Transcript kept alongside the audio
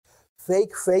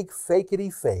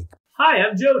fakety fake. Hi,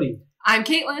 I'm Jody. I'm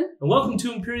Caitlin. And welcome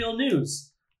to Imperial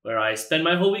News, where I spend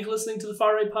my whole week listening to the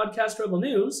far-right podcast Rebel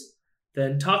News,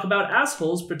 then talk about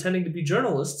assholes pretending to be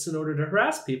journalists in order to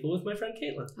harass people with my friend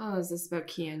Caitlin. Oh, is this about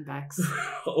Kian Bex?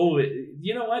 Oh,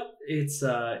 you know what? It's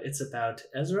about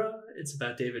Ezra, it's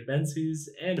about David Menzies,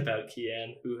 and about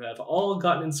Kian, who have all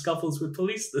gotten in scuffles with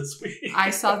police this week. I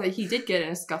saw that he did get in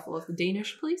a scuffle with the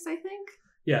Danish police, I think.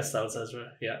 Yes, that was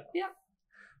Ezra, yeah. Yeah.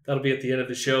 That'll be at the end of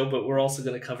the show, but we're also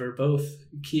going to cover both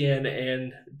Kian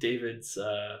and David's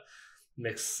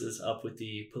mixes up with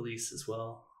the police as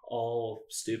well. All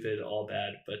stupid, all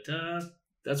bad, but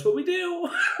that's what we do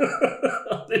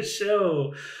on this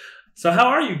show. So how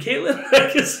are you, Caitlin?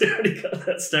 I guess we already got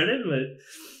that started, but...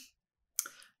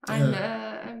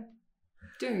 I'm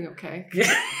doing okay.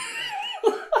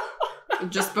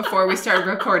 Just before we started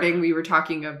recording, we were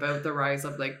talking about the rise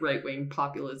of like right-wing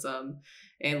populism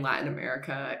in Latin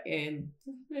America, and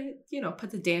put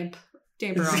the damper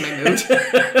on my mood.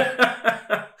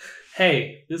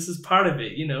 Hey, this is part of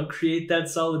it, create that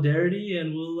solidarity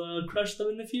and we'll crush them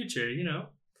in the future,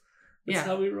 That's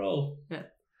how we roll. Yeah.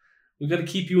 We got to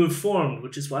keep you informed,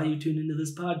 which is why you tune into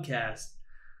this podcast.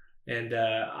 And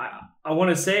I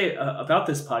want to say about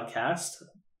this podcast,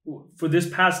 for this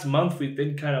past month, we've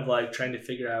been kind of like trying to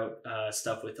figure out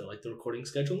stuff with the recording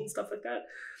schedule and stuff like that.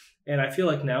 And I feel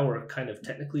like now we're kind of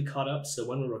technically caught up. So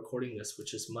when we're recording this,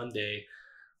 which is Monday,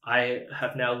 I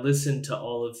have now listened to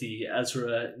all of the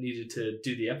Ezra needed to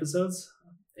do the episodes.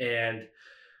 And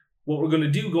what we're going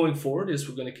to do going forward is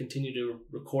we're going to continue to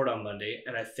record on Monday.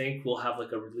 And I think we'll have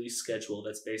like a release schedule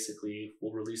that's basically,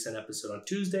 we'll release an episode on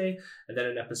Tuesday and then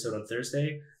an episode on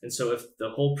Thursday. And so if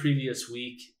the whole previous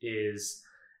week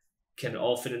can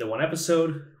all fit into one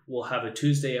episode, we'll have a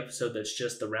Tuesday episode that's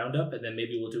just the roundup. And then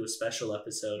maybe we'll do a special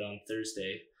episode on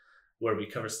Thursday where we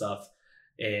cover stuff.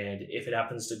 And if it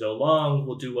happens to go long,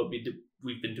 we'll do what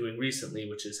we've been doing recently,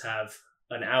 which is have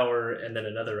an hour and then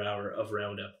another hour of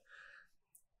roundup.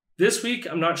 This week,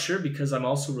 I'm not sure because I'm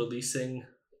also releasing,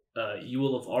 you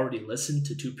will have already listened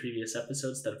to 2 previous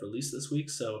episodes that have released this week.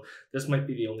 So this might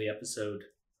be the only episode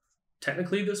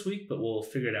technically this week, but we'll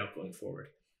figure it out going forward.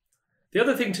 The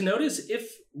other thing to note is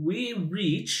if we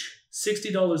reach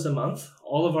 $60 a month,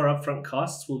 all of our upfront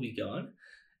costs will be gone.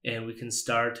 And we can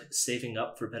start saving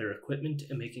up for better equipment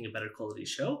and making a better quality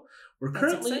show. We're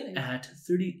currently at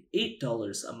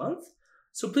 $38 a month.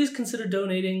 So please consider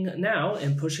donating now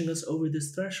and pushing us over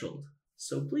this threshold.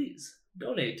 So please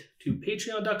donate to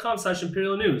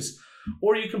patreon.com/Imperial News.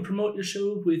 Or you can promote this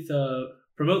show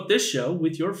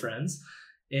with your friends.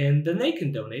 And then they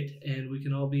can donate. And we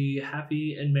can all be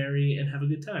happy and merry and have a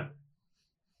good time.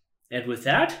 And with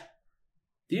that,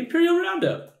 the Imperial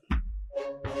Roundup.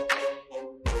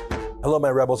 Hello,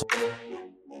 my rebels.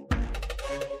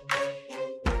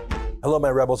 Hello,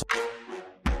 my rebels.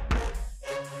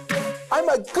 I'm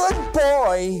a good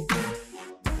boy.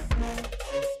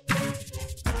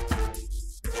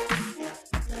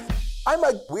 I'm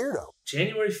a weirdo.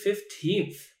 January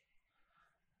 15th.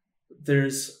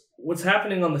 What's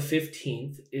happening on the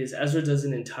 15th is Ezra does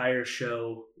an entire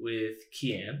show with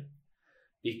Kian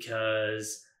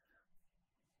because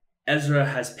Ezra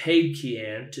has paid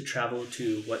Kian to travel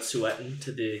to Wet'suwet'en,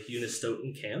 to the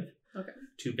Unistoten camp. Okay.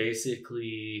 To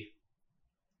basically,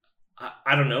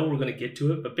 I don't know, we're going to get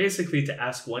to it, but basically to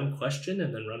ask one question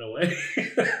and then run away.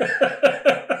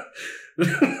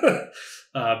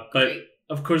 But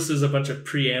of course, there's a bunch of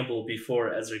preamble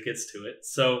before Ezra gets to it.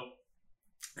 So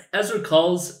Ezra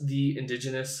calls the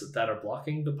indigenous that are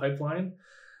blocking the pipeline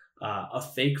a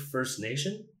fake First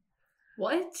Nation.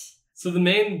 What? So the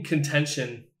main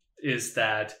contention is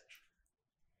that,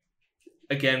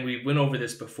 again, we went over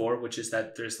this before, which is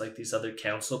that there's like these other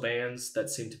council bands that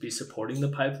seem to be supporting the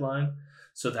pipeline.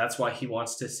 So that's why he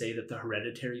wants to say that the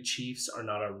hereditary chiefs are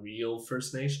not a real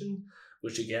First Nation,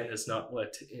 which again is not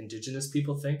what indigenous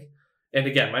people think. And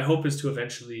again, my hope is to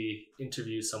eventually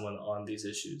interview someone on these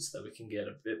issues that we can get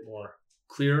a bit more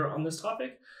clear on this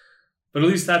topic. But at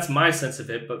least that's my sense of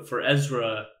it. But for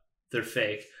Ezra, they're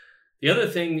fake. The other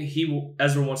thing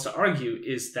Ezra wants to argue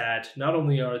is that not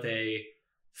only are they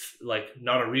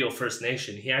not a real First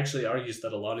Nation, he actually argues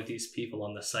that a lot of these people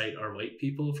on the site are white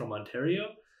people from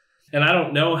Ontario. And I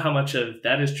don't know how much of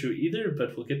that is true either,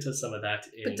 but we'll get to some of that.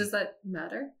 But does that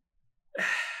matter?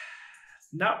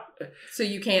 Not. So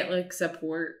you can't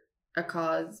support a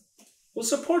cause? Well,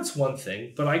 support's one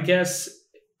thing, but I guess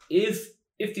if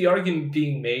the argument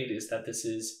being made is that this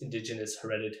is indigenous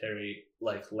hereditary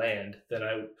land, then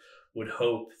I would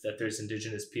hope that there's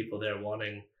indigenous people there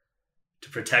wanting to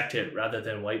protect it rather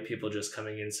than white people just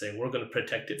coming in saying, we're going to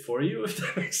protect it for you, if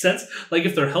that makes sense. Like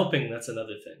if they're helping, that's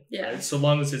another thing. Yeah. Right? So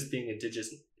long as it's being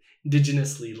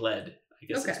indigenously led, I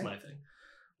guess that's my thing.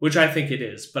 Which I think it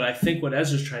is. But I think what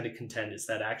Ezra's trying to contend is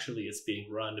that actually it's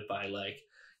being run by like,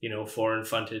 you know, foreign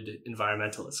funded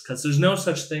environmentalists. Because there's no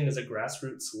such thing as a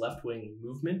grassroots left-wing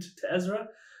movement to Ezra.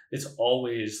 It's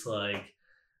always like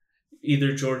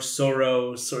either George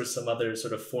Soros or some other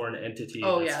sort of foreign entity.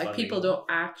 Oh yeah, like people don't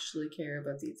actually care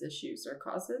about these issues or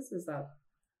causes. Is that?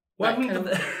 Well, I mean,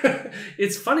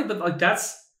 it's funny, but like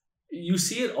you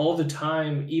see it all the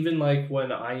time. Even like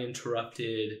when I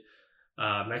interrupted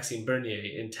Maxime Bernier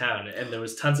in town, and there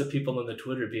was tons of people on the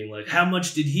Twitter being like, "How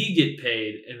much did he get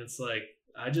paid?" And it's like,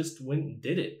 I just went and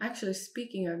did it. Actually,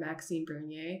 speaking of Maxime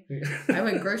Bernier, I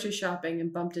went grocery shopping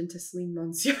and bumped into Celine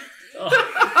Monsieur.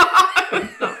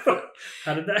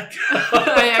 How did that go?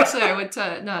 I went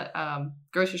to, not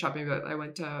grocery shopping, but I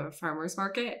went to a farmer's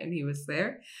market and he was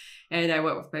there. And I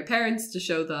went with my parents to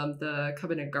show them the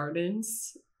Covenant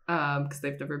Gardens because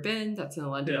they've never been. That's in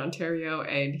London, Ontario.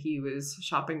 And he was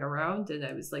shopping around and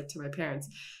I was like to my parents,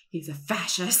 he's a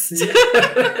fascist.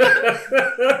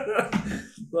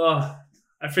 Well,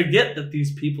 I forget that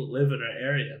these people live in our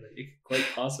area and that you could quite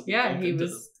possibly. Yeah, he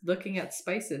was looking at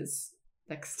spices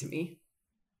next to me.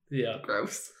 Yeah.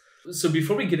 Gross. So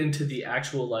before we get into the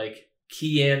actual like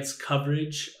Kian's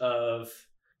coverage of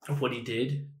what he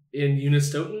did in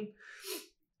Unistoten,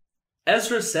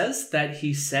 Ezra says that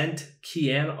he sent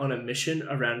Kian on a mission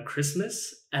around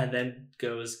Christmas and then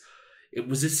goes, it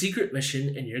was a secret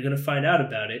mission and you're going to find out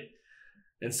about it.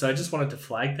 And so I just wanted to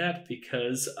flag that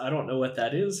because I don't know what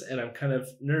that is and I'm kind of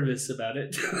nervous about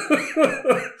it.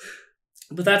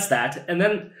 But that's that. And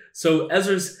then, so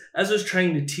Ezra's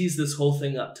trying to tease this whole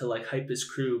thing up to like hype his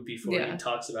crew before he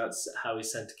talks about how he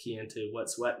sent Kian to Wet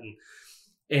Sweatin'.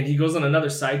 And he goes on another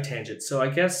side tangent. So I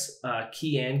guess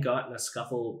Kian got in a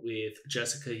scuffle with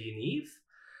Jessica Yaniv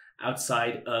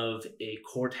outside of a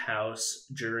courthouse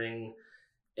during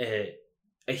a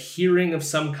hearing of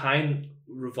some kind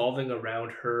revolving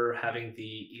around her having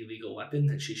the illegal weapon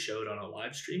that she showed on a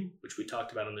live stream, which we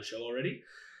talked about on the show already.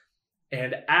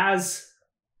 And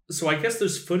so I guess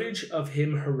there's footage of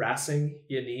him harassing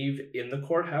Yaniv in the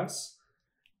courthouse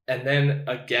and then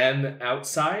again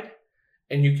outside.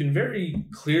 And you can very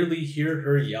clearly hear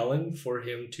her yelling for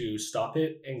him to stop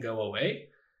it and go away.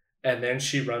 And then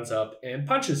she runs up and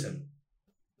punches him.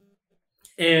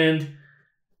 And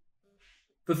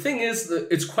the thing is that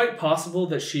it's quite possible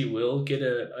that she will get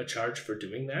a charge for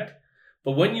doing that.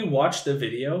 But when you watch the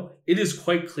video, it is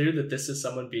quite clear that this is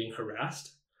someone being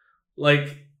harassed.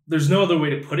 Like, there's no other way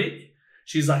to put it.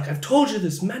 She's like, I've told you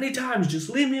this many times. Just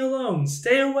leave me alone.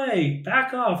 Stay away.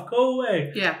 Back off. Go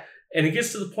away. Yeah. And it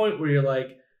gets to the point where you're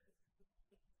like,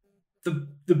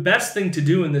 the best thing to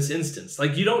do in this instance,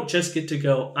 like you don't just get to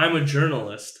go, I'm a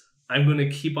journalist. I'm going to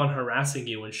keep on harassing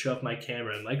you and shove my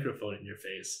camera and microphone in your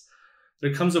face.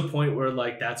 There comes a point where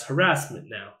like, that's harassment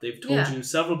now. They've told you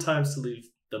several times to leave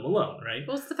them alone, right?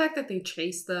 Well, it's the fact that they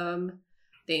chase them,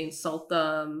 they insult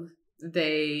them,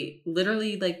 they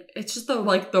literally like, it's just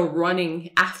the running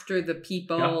after the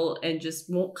people and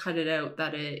just won't cut it out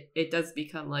that it does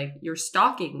become like, you're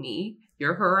stalking me,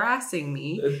 you're harassing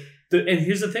me. And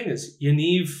here's the thing is,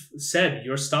 Yaniv said,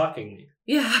 you're stalking me.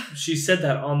 Yeah. She said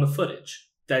that on the footage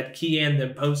that Kian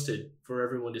then posted for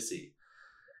everyone to see.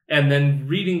 And then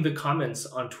reading the comments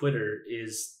on Twitter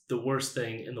is the worst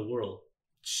thing in the world.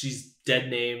 She's dead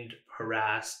named,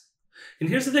 harassed. And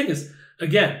here's the thing is,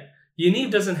 again,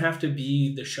 Yaniv doesn't have to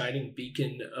be the shining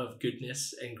beacon of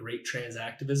goodness and great trans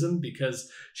activism because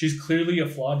she's clearly a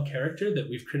flawed character that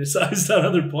we've criticized on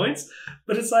other points.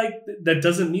 But it's like, that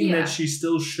doesn't mean that she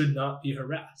still should not be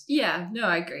harassed. Yeah, no,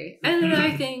 I agree. And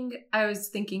another thing I was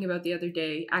thinking about the other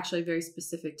day, actually very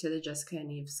specific to the Jessica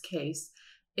Yaniv's case,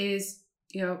 is,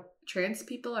 you know, trans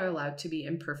people are allowed to be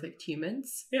imperfect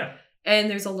humans. Yeah.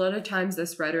 And there's a lot of times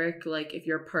this rhetoric, like if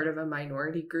you're part of a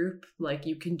minority group, like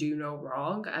you can do no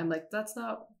wrong. I'm like, that's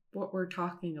not what we're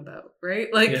talking about,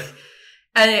 right? Like,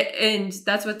 and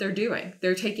that's what they're doing.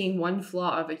 They're taking one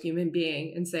flaw of a human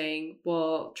being and saying,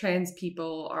 well, trans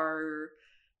people are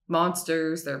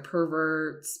monsters, they're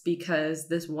perverts because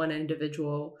this one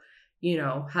individual, you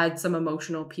know, had some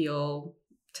emotional appeal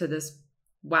to this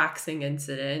waxing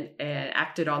incident and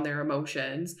acted on their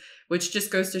emotions, which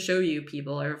just goes to show you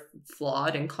people are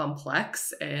flawed and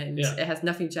complex and it has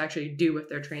nothing to actually do with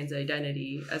their trans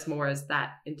identity as more as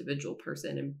that individual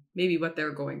person and maybe what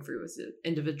they're going through as an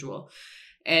individual.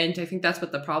 And I think that's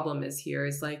what the problem is here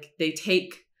is like they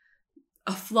take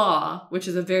a flaw, which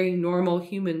is a very normal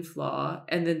human flaw,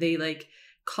 and then they like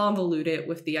convolute it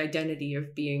with the identity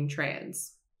of being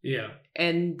trans. Yeah.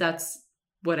 And that's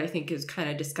what I think is kind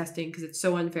of disgusting, because it's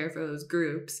so unfair for those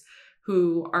groups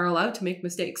who are allowed to make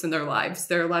mistakes in their lives.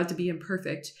 They're allowed to be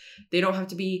imperfect. They don't have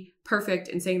to be perfect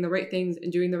and saying the right things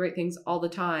and doing the right things all the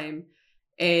time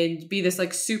and be this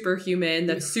like superhuman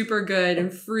that's super good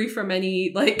and free from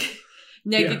any like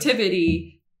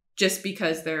negativity just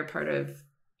because they're part of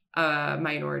a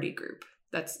minority group.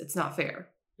 It's not fair.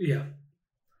 Yeah.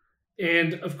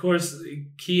 And of course,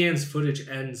 Kian's footage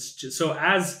ends so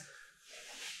as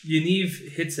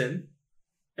Yaniv hits him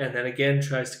and then again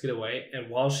tries to get away. And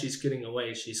while she's getting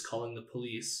away, she's calling the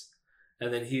police.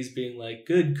 And then he's being like,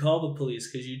 good, call the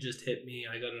police because you just hit me.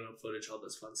 I got enough footage, all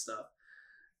this fun stuff.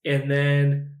 And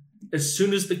then as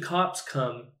soon as the cops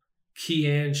come,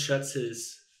 Kian shuts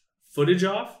his footage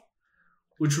off,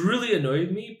 which really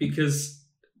annoyed me because,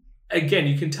 again,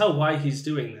 you can tell why he's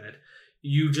doing that.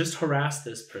 You just harassed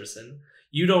this person.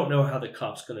 You don't know how the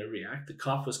cop's going to react. The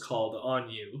cop was called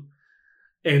on you.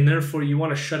 And therefore, you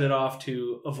want to shut it off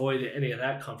to avoid any of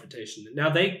that confrontation. Now,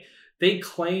 they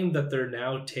claim that they're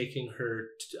now taking her,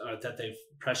 that they've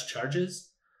pressed charges.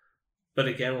 But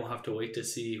again, we'll have to wait to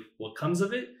see what comes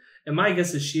of it. And my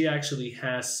guess is she actually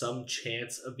has some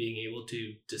chance of being able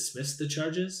to dismiss the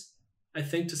charges, I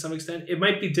think, to some extent. It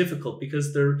might be difficult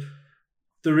because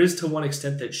there is to one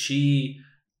extent that she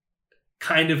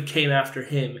kind of came after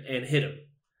him and hit him.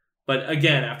 But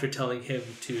again, after telling him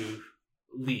to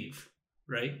leave,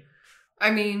 right?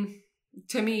 I mean,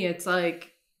 to me, it's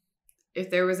like if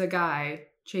there was a guy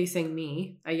chasing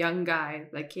me, a young guy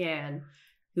like Kian,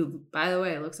 who, by the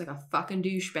way, looks like a fucking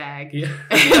douchebag,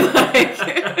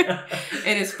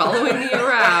 and is following me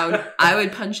around, I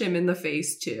would punch him in the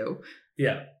face too.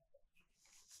 Yeah.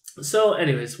 So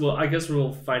anyways, well, I guess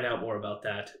we'll find out more about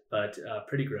that, but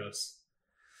pretty gross.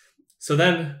 So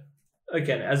then,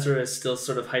 again, Ezra is still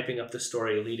sort of hyping up the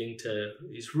story, leading to,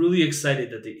 he's really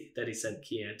excited that he sent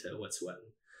Kian to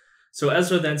Wet'suwet'en. So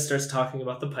Ezra then starts talking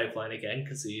about the pipeline again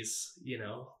because he's,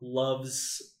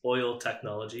 loves oil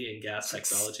technology and gas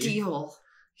technology. Steel.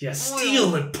 Yeah,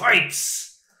 steel and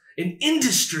pipes and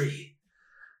industry.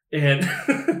 And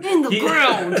in the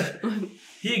ground.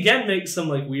 He again makes some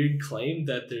weird claim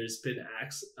that there's been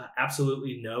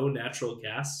absolutely no natural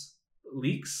gas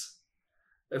leaks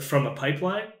from a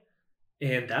pipeline.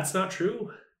 And that's not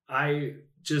true. I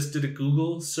just did a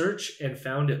Google search and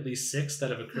found at least 6 that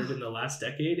have occurred in the last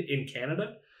decade in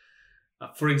Canada.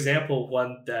 For example,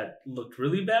 one that looked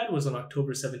really bad was on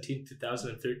October 17,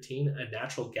 2013, a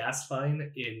natural gas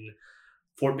line in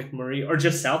Fort McMurray, or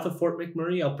just south of Fort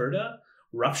McMurray, Alberta,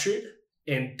 ruptured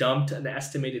and dumped an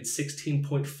estimated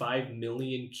 16.5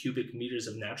 million cubic meters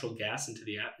of natural gas into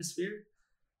the atmosphere.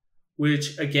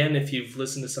 Which, again, if you've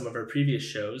listened to some of our previous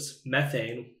shows,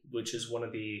 methane, which is one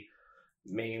of the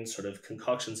main sort of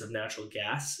concoctions of natural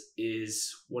gas,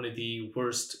 is one of the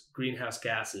worst greenhouse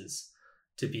gases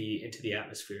to be into the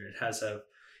atmosphere. It has a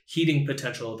heating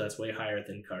potential that's way higher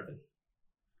than carbon.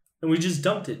 And we just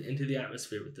dumped it into the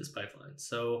atmosphere with this pipeline.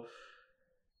 So,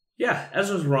 yeah,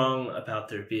 Ezra's wrong about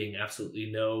there being absolutely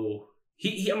no...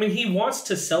 He wants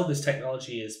to sell this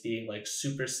technology as being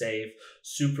super safe,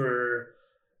 super...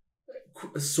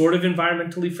 sort of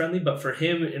environmentally friendly, but for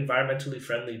him, environmentally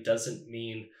friendly doesn't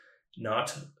mean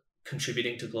not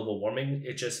contributing to global warming.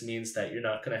 It just means that you're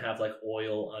not going to have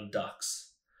oil on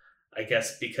ducks, I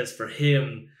guess, because for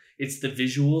him, it's the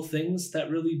visual things that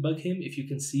really bug him. If you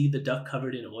can see the duck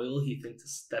covered in oil, he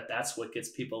thinks that that's what gets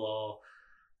people all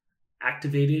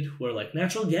activated, where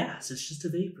natural gas, it's just a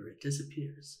vapor. It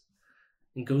disappears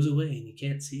and goes away and you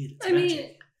can't see it. It's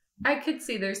magic. I could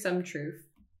see there's some truth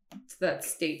to that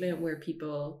statement where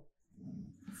people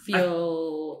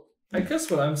feel... I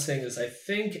guess what I'm saying is I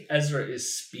think Ezra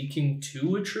is speaking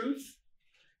to a truth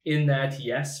in that,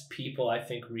 yes, people, I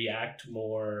think, react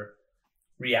more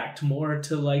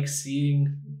to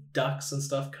seeing ducks and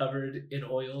stuff covered in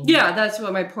oil. Yeah, that's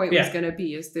what my point was going to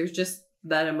be, is there's just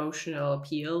that emotional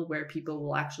appeal where people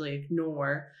will actually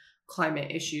ignore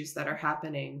climate issues that are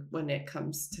happening when it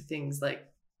comes to things like,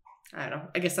 I don't know,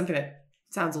 I guess something that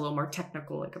sounds a little more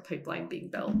technical, like a pipeline being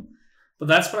built. But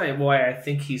that's why I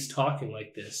think he's talking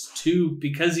like this too,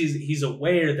 because he's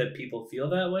aware that people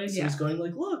feel that way. So he's going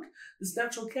look, this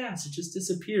natural gas, it just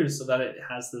disappears, so that it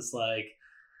has this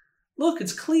look,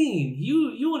 it's clean.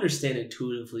 You understand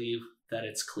intuitively that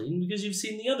it's clean because you've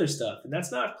seen the other stuff, and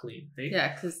that's not clean, right?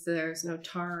 Yeah, because there's no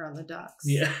tar on the ducks.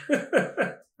 Yeah.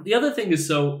 The other thing is,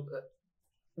 so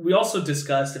we also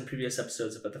discussed in previous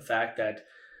episodes about the fact that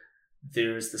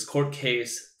there's this court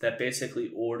case that basically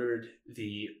ordered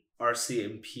the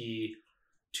RCMP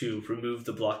to remove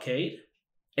the blockade.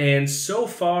 And so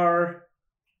far,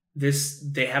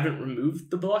 they haven't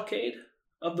removed the blockade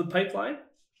of the pipeline.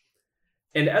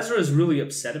 And Ezra is really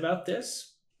upset about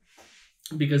this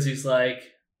because he's like,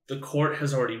 the court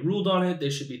has already ruled on it. They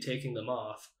should be taking them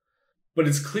off. But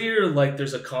it's clear like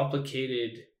there's a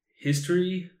complicated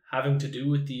history having to do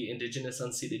with the indigenous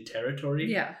unceded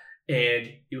territory. Yeah. And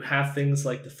you have things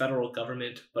like the federal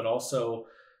government, but also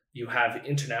you have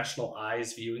international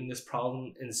eyes viewing this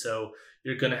problem. And so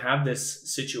you're going to have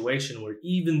this situation where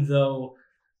even though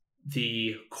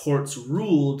the courts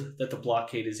ruled that the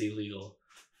blockade is illegal,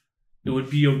 it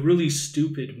would be a really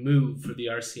stupid move for the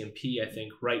RCMP, I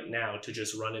think, right now to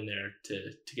just run in there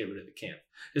to get rid of the camp,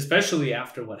 especially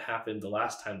after what happened the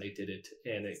last time they did it,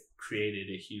 and it created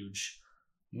a huge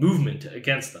movement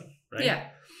against them, right? Yeah.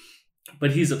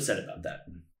 But he's upset about that.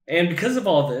 And because of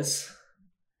all this,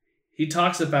 he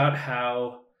talks about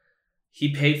how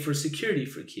he paid for security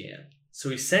for Kian.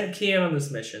 So he sent Kian on this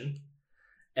mission,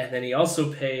 and then he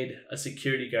also paid a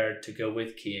security guard to go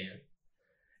with Kian.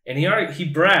 And he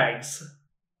brags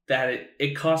that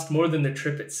it cost more than the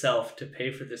trip itself to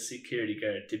pay for the security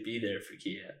guard to be there for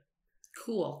Kian.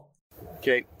 Cool.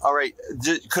 Okay. All right.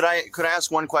 Could I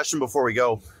ask one question before we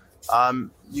go?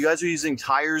 You guys are using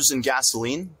tires and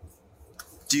gasoline.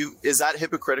 Is that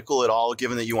hypocritical at all,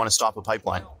 given that you want to stop a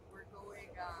pipeline? No,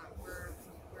 we're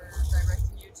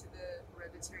directing you to the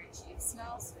hereditary chiefs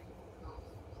now, so you can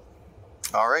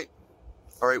go. All right.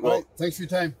 Well, thanks for your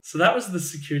time. So that was the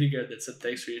security guard that said,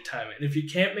 thanks for your time. And if you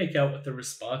can't make out what the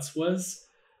response was,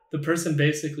 the person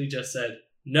basically just said,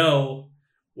 no,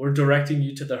 we're directing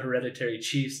you to the hereditary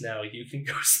chiefs now. You can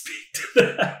go speak to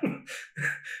them.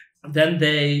 Then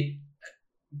they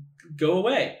go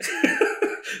away.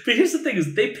 But here's the thing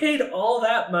is they paid all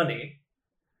that money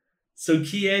so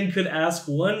Kian could ask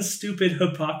one stupid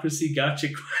hypocrisy gotcha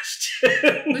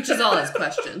question. Which is all his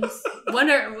questions. When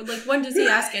does he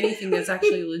ask anything that's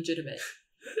actually legitimate?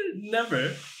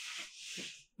 Never.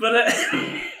 But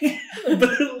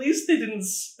at least they didn't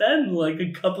spend like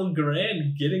a couple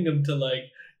grand getting him to like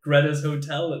Greta's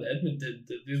hotel in Edmonton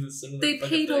to do the similar. They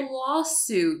paid thing. a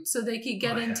lawsuit so they could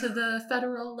get into the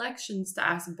federal elections to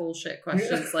ask bullshit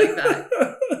questions like that.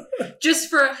 Just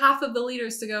for half of the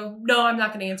leaders to go, no, I'm not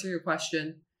going to answer your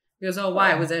question. He goes, oh,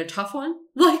 why? Was it a tough one?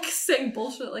 Like saying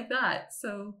bullshit like that.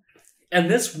 So. And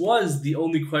this was the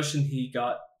only question he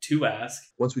got to ask.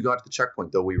 Once we got to the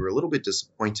checkpoint, though, we were a little bit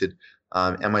disappointed.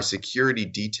 And my security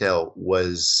detail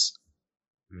was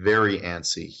very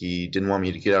antsy. He didn't want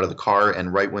me to get out of the car.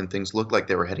 And right when things looked like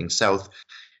they were heading south,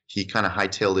 he kind of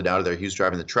hightailed it out of there. He was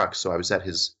driving the truck. So I was at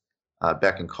his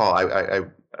beck and call. I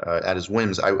at his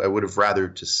whims. I would have rather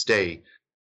to stay.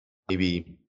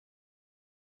 Maybe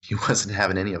he wasn't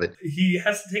having any of it. He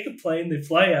has to take a plane. They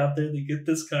fly out there. They get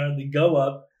this car. They go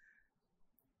up.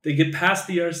 They get past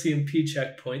the RCMP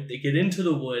checkpoint. They get into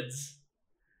the woods.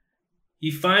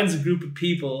 He finds a group of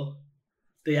people.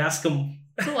 They ask them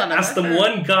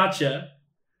one gotcha.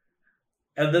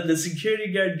 And then the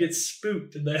security guard gets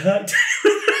spooked and they hightail.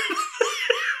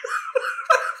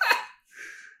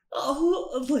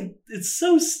 Oh, like, it's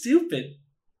so stupid.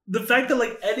 The fact that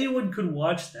like anyone could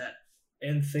watch that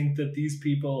and think that these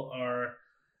people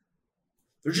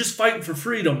they're just fighting for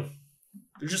freedom.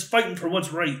 They're just fighting for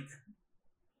what's right.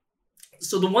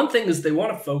 So the one thing is they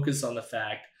want to focus on the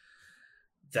fact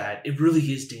that it really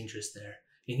is dangerous there.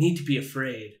 You need to be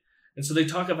afraid. And so they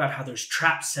talk about how there's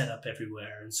traps set up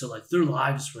everywhere. And so like their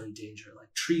lives were in danger.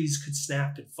 Like trees could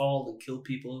snap and fall and kill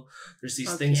people. There's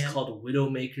these things called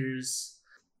widowmakers.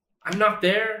 I'm not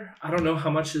there. I don't know how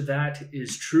much of that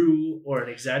is true or an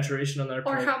exaggeration on their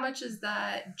part. Or how much is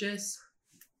that just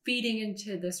feeding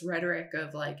into this rhetoric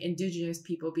of like indigenous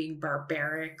people being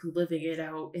barbaric, living it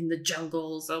out in the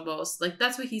jungles almost. Like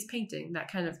that's what he's painting,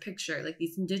 that kind of picture. Like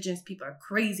these indigenous people are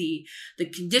crazy. The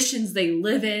conditions they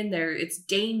live in, it's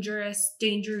dangerous.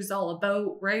 Danger is all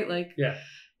about, right? Like, yeah,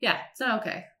 it's not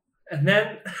okay. And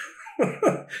then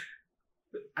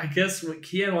I guess what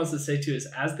Kian wants to say too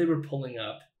is as they were pulling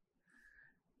up,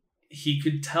 he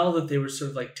could tell that they were sort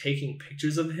of like taking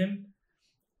pictures of him.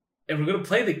 And we're going to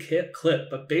play the clip,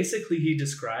 but basically he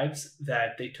describes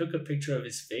that they took a picture of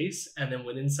his face and then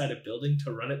went inside a building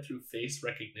to run it through face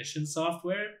recognition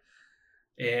software.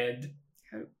 And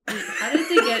how did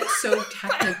they get so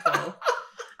technical?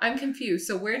 I'm confused.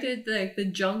 So where did the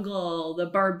jungle, the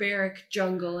barbaric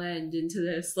jungle end into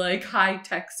this like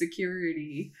high-tech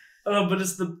security? Oh, but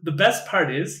it's the best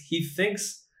part is he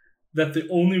thinks that the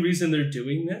only reason they're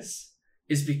doing this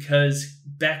is because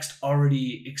Bext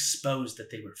already exposed that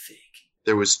they were fake.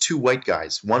 There was two white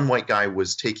guys. One white guy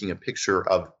was taking a picture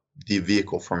of the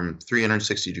vehicle from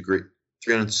 360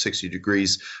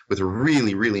 degrees with a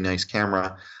really, really nice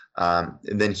camera.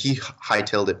 And then he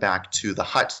hightailed it back to the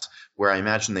hut, where I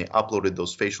imagine they uploaded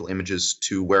those facial images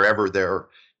to wherever their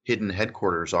hidden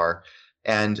headquarters are.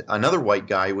 And another white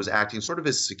guy was acting sort of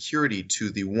as security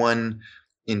to the one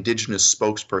Indigenous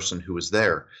spokesperson who was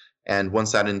there. And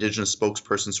once that Indigenous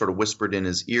spokesperson sort of whispered in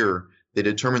his ear, they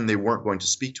determined they weren't going to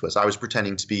speak to us. I was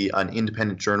pretending to be an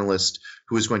independent journalist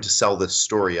who was going to sell this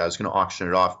story. I was going to auction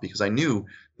it off because I knew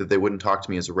that they wouldn't talk to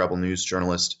me as a Rebel News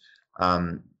journalist.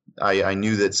 I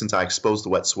knew that since I exposed the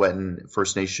Wet'suwet'en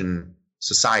First Nation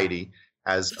society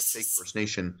as a fake First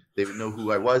Nation, they would know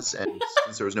who I was. And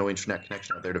since there was no internet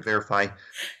connection out there to verify,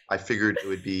 I figured it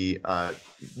would be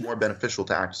more beneficial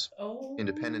to act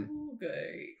independent.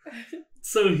 Okay.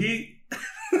 So he...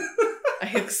 I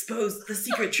exposed the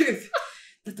secret truth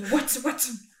that the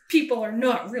Wet'suwet'en people are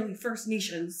not really First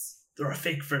Nations. There are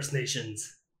fake First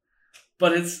Nations.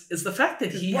 But it's the fact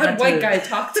that he One had white to... guy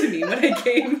talked to me when I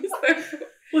came.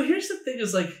 Well, here's the thing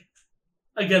is, like,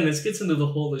 again, this gets into the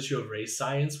whole issue of race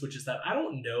science, which is that I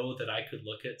don't know that I could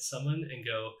look at someone and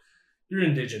go, you're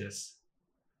Indigenous.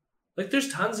 Like,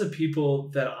 there's tons of people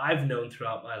that I've known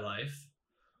throughout my life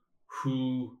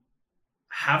who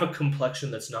have a complexion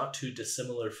that's not too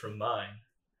dissimilar from mine,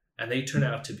 and they turn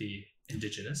out to be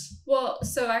Indigenous. Well,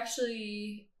 so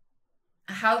actually,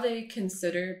 how they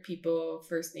consider people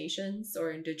First Nations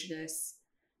or Indigenous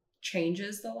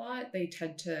changes a lot. They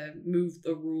tend to move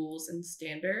the rules and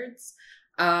standards.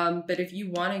 But if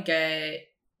you want to get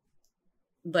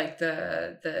like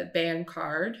the band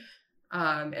card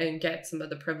and get some of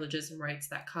the privileges and rights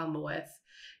that come with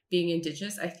being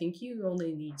Indigenous, I think you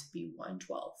only need to be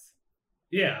 1/12.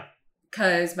 Yeah.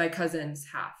 Because my cousin's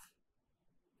half.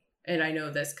 And I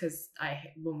know this because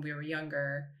when we were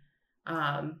younger,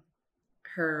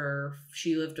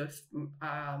 she lived with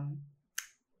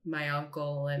my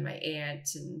uncle and my aunt,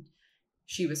 and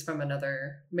she was from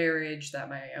another marriage that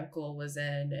my uncle was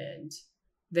in, and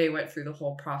they went through the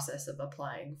whole process of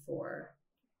applying for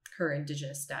her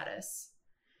Indigenous status.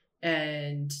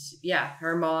 And yeah,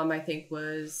 her mom, I think,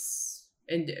 was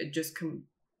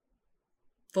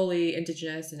fully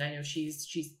Indigenous, and I know she's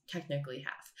technically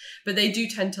half, but they do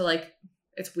tend to, like,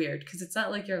 it's weird because it's not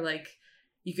like you're like,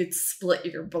 you could split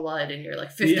your blood and you're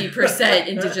like 50%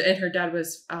 Indigenous, and her dad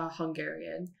was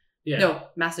Hungarian. Yeah. No,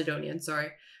 Macedonian,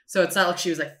 sorry. So it's not like she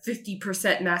was like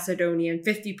 50% Macedonian,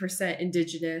 50%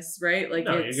 Indigenous, right? Like,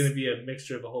 no, you're going to be a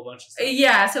mixture of a whole bunch of stuff.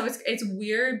 Yeah, so it's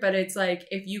weird, but it's like,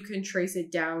 if you can trace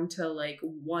it down to like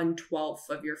 1/12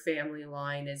 of your family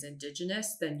line is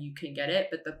Indigenous, then you can get it.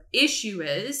 But the issue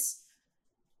is,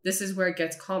 this is where it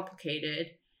gets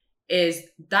complicated, is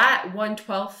that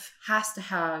 1/12 has to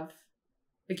have,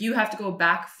 like, you have to go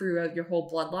back through your whole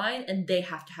bloodline, and they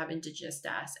have to have Indigenous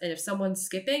status. And if someone's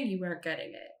skipping, you aren't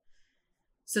getting it.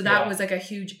 So that was like a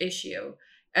huge issue.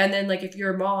 And then, like, if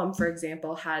your mom, for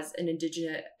example, has an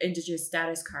Indigenous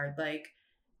status card, like,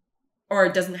 or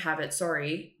doesn't have it,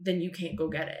 sorry, then you can't go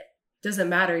get it. Doesn't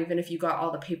matter even if you got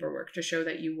all the paperwork to show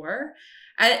that you were.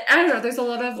 I don't know. There's a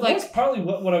lot of like. That's partly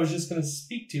what I was just going to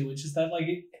speak to, which is that, like,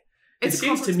 it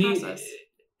seems to me. Process.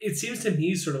 It seems to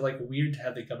me sort of like weird to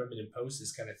have the government impose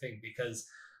this kind of thing, because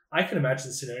I can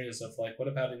imagine scenarios of, like, what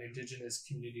about an Indigenous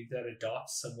community that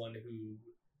adopts someone who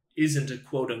isn't a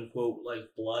quote unquote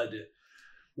like blood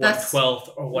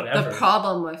 1/12 or whatever. The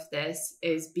problem with this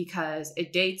is because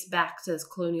it dates back to this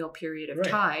colonial period of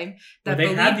time that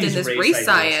believed in this race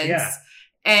science. Yeah.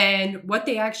 And what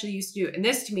they actually used to do, and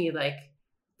this to me, like,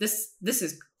 this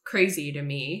is crazy to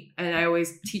me, and I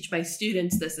always teach my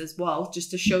students this as well,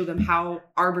 just to show them how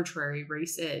arbitrary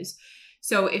race is.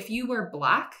 So if you were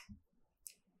Black,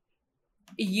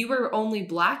 you were only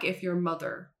Black if your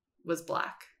mother was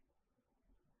Black,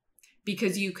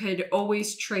 because you could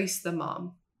always trace the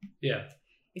mom. Yeah.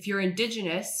 If you're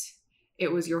Indigenous,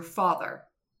 it was your father,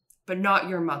 but not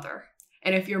your mother.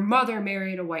 And if your mother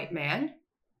married a white man,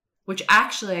 which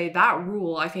actually that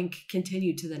rule, I think,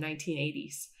 continued to the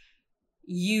 1980s,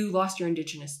 you lost your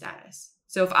Indigenous status.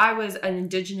 So if I was an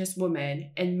Indigenous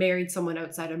woman and married someone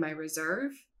outside of my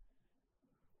reserve,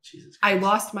 Jesus Christ. I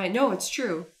lost my, no, it's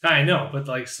true. I know, but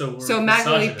like, so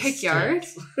Magali Picard,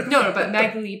 but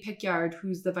Magali Picard,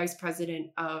 who's the vice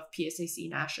president of PSAC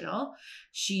National,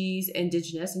 she's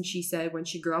Indigenous, and she said when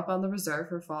she grew up on the reserve,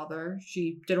 her father,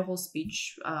 she did a whole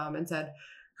speech and said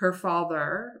her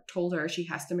father told her she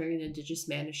has to marry an Indigenous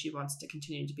man if she wants to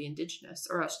continue to be Indigenous,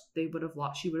 or else she would have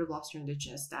lost her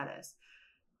Indigenous status.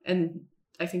 And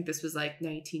I think this was like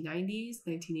 1990s,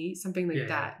 1980s, something like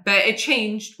that. But it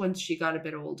changed once she got a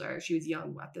bit older. She was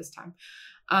young at this time.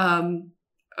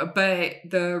 But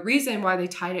the reason why they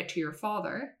tied it to your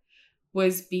father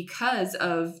was because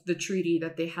of the treaty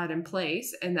that they had in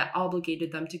place and that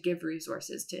obligated them to give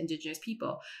resources to Indigenous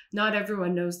people. Not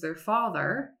everyone knows their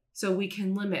father, so we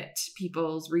can limit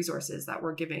people's resources that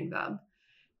we're giving them.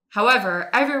 However,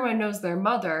 everyone knows their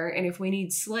mother, and if we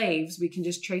need slaves, we can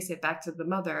just trace it back to the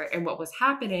mother. And what was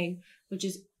happening, which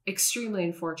is extremely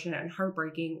unfortunate and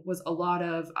heartbreaking, was a lot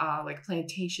of like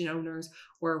plantation owners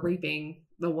were raping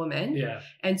the woman. Yeah.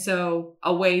 And so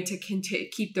a way to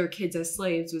keep their kids as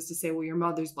slaves was to say, well, your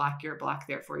mother's Black, you're Black,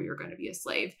 therefore you're going to be a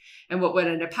slave. And what would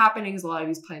end up happening is a lot of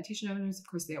these plantation owners, of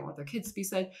course, they don't want their kids to be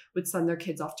slave, would send their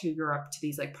kids off to Europe to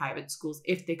these like private schools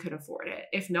if they could afford it.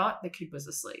 If not, the kid was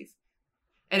a slave.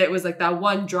 And it was like that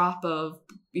one drop of,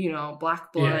 you know,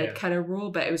 Black blood kind of rule,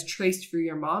 but it was traced through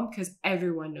your mom because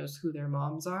everyone knows who their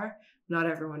moms are. Not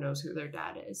everyone knows who their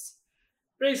dad is.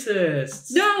 Racist.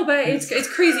 No, but it's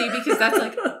crazy because that's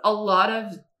like a lot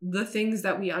of the things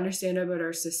that we understand about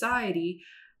our society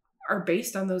are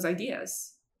based on those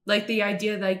ideas. Like the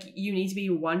idea like you need to be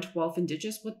 1/12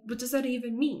 Indigenous. What does that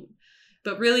even mean?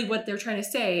 But really what they're trying to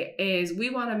say is we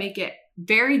want to make it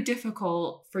very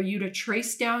difficult for you to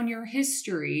trace down your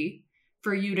history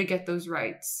for you to get those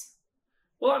rights.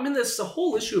 Well, I mean, this the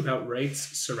whole issue about rights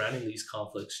surrounding these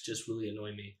conflicts just really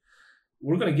annoy me.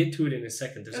 We're going to get to it in a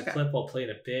second. There's a clip I'll play in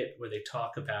a bit where they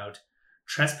talk about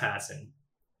trespassing,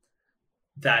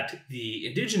 that the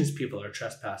Indigenous people are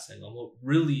trespassing on what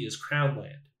really is Crown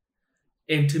land.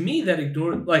 And to me, that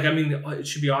ignored, like, I mean, it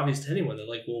should be obvious to anyone. They're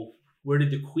like, well, where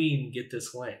did the Queen get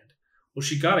this land? Well,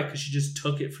 she got it because she just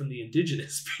took it from the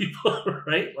Indigenous people,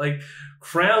 right? Like,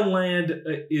 Crown land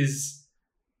is...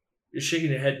 You're shaking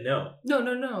your head no. No.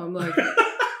 I'm like...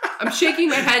 I'm shaking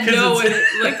my head no and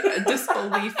like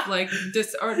disbelief, like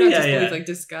like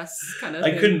disgust kind of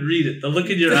thing. I couldn't read it. The look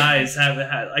in your eyes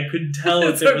I couldn't tell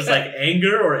if it was like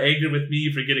anger or anger with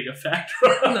me for getting a fact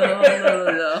wrong.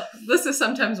 No. This is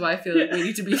sometimes why I feel like we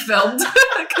need to be filmed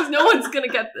because no one's going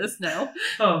to get this now.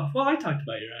 Oh, well, I talked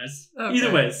about your eyes. Okay.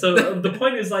 Either way, so the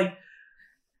point is like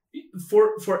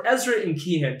for Ezra and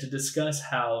Keehan to discuss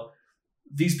how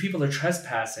these people are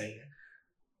trespassing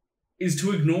is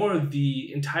to ignore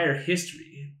the entire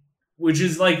history, which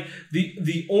is like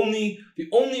the only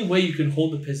way you can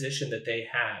hold the position that they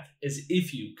have is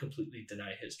if you completely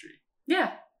deny history.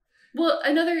 Yeah. Well,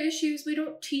 another issue is we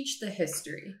don't teach the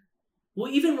history.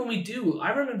 Well, even when we do, I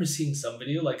remember seeing some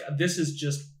video, like this is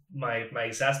just my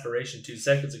exasperation 2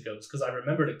 seconds ago, because I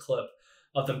remembered a clip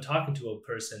of them talking to a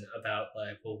person about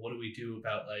like, well, what do we do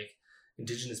about like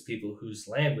Indigenous people whose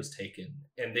land was taken?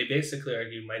 And they basically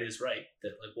argue might is right,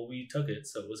 that like, well, we took it,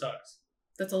 so it was ours.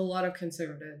 That's a lot of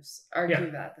conservatives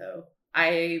argue that though.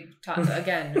 I taught,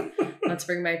 again, not to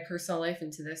bring my personal life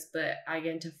into this, but I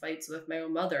get into fights with my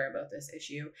own mother about this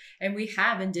issue. And we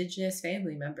have Indigenous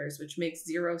family members, which makes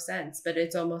zero sense. But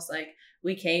it's almost like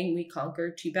we came, we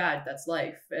conquered, too bad, that's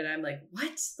life. And I'm like,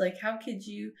 what? Like, how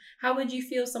would you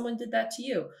feel someone did that to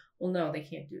you? Well, no, they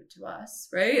can't do it to us,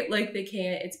 right? Like they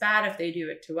can't, it's bad if they do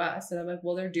it to us. And I'm like,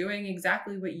 well, they're doing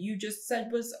exactly what you just said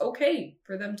was okay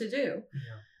for them to do.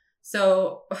 Yeah.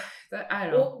 So I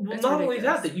don't know. Well, not only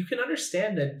that you can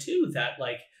understand then too, that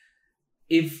like,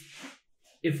 if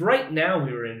right now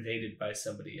we were invaded by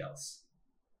somebody else,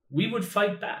 we would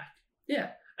fight back. Yeah.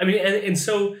 I mean, and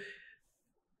so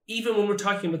even when we're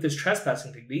talking about this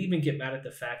trespassing thing, they even get mad at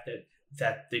the fact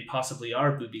that they possibly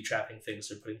are booby trapping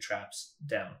things or putting traps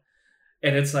down.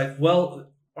 And it's like,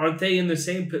 well, aren't they in the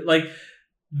same, like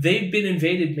they've been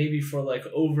invaded maybe for like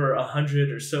over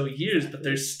 100 or so years, but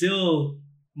they're still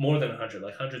more than 100,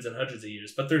 like hundreds and hundreds of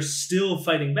years, but they're still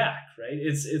fighting back, right?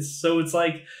 It's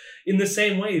like in the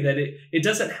same way that it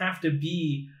doesn't have to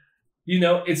be,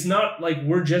 it's not like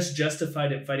we're just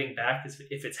justified in fighting back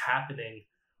if it's happening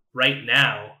right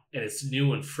now and it's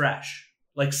new and fresh.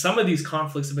 Like some of these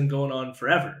conflicts have been going on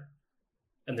forever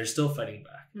and they're still fighting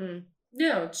back.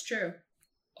 No, it's true.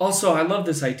 Also, I love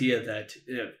this idea that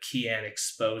Keehan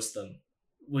exposed them,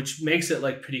 which makes it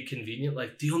like pretty convenient.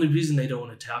 Like the only reason they don't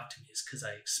want to talk to me is because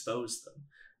I exposed them.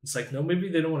 It's like, no, maybe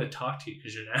they don't want to talk to you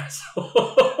because you're an asshole.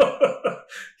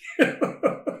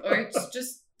 Or it's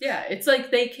just, it's like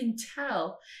they can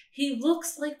tell. He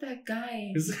looks like that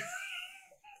guy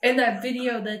in that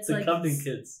video that's the like... Company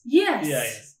Kids. Yes. Yeah,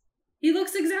 yes. He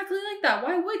looks exactly like that.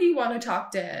 Why would you want to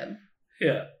talk to him?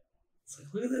 Yeah. It's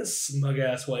like, look at this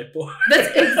smug-ass white boy.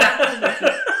 That's exactly what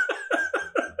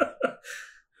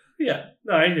he... Yeah.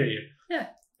 No, I hear you. Yeah.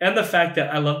 And the fact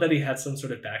that I love that he had some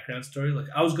sort of background story. Like,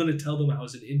 I was going to tell them I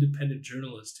was an independent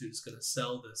journalist who's going to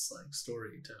sell this like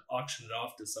story to auction it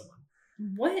off to someone.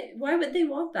 What? Why would they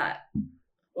want that?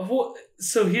 Well,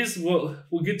 so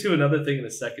we'll get to another thing in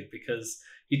a second, because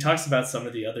he talks about some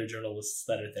of the other journalists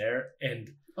that are there,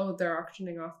 and Oh, they're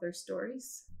auctioning off their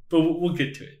stories? but we'll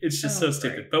get to it. It's just so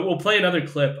stupid. Great. But we'll play another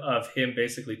clip of him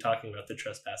basically talking about the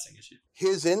trespassing issue.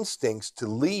 His instincts to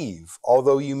leave,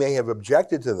 although you may have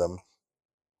objected to them,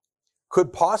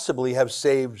 could possibly have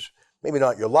saved maybe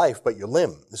not your life, but your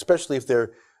limb, especially if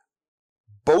they're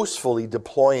boastfully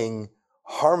deploying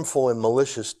harmful and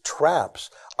malicious traps.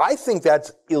 I think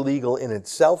that's illegal in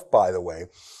itself, by the way.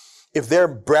 If they're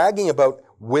bragging about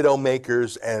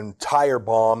widowmakers and tire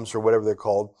bombs or whatever they're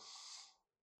called,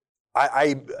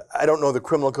 I don't know the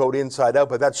criminal code inside out,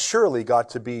 but that's surely got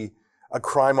to be a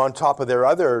crime on top of their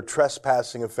other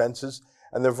trespassing offenses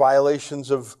and their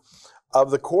violations of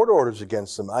the court orders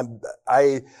against them.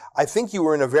 I think you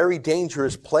were in a very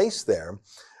dangerous place there,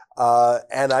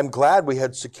 and I'm glad we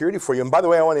had security for you. And by the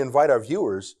way, I want to invite our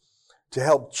viewers to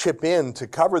help chip in to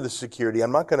cover the security.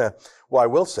 I'm not going to, well, I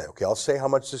will say, okay, I'll say how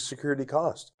much the security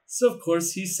cost. So, of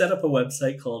course, he set up a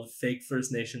website called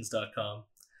fakefirstnations.com.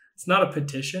 It's not a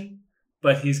petition,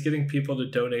 but he's getting people to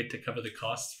donate to cover the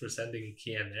costs for sending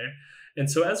Kian there.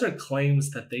 And so Ezra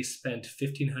claims that they spent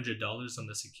 $1,500 on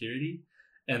the security,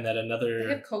 and that They another,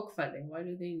 have Coke funding. Why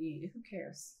do they need it? Who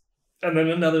cares? and then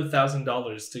another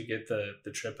 $1,000 to get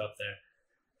the trip up there.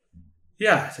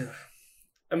 Yeah.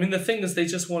 I mean, the thing is, they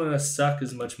just want to suck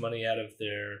as much money out of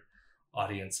their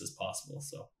audience as possible.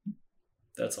 So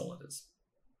that's all it is.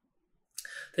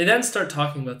 They then start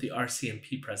talking about the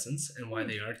RCMP presence and why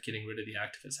they aren't getting rid of the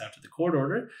activists after the court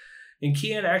order. And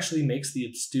Kian actually makes the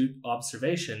astute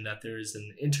observation that there is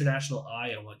an international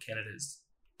eye on what Canada is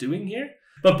doing here.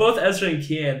 But both Ezra and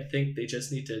Kian think they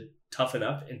just need to toughen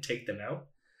up and take them out.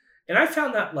 And I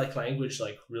found that language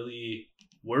really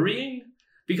worrying,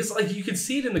 because you can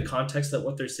see it in the context that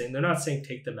what they're saying, they're not saying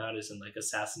take them out as in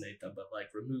assassinate them, but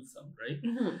remove them, right?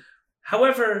 Mm-hmm.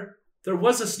 However, there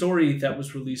was a story that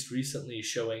was released recently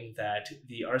showing that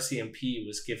the RCMP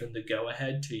was given the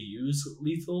go-ahead to use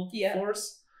lethal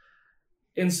force.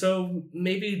 And so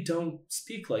maybe don't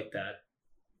speak like that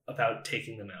about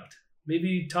taking them out.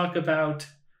 Maybe talk about...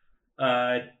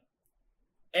 and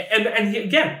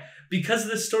again, because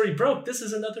this story broke, this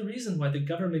is another reason why the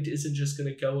government isn't just going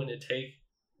to go in and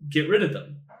get rid of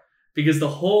them. Because the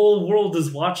whole world is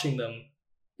watching them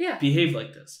behave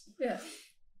like this. Yeah.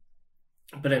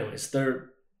 But anyways,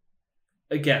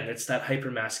 it's that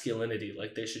hyper-masculinity.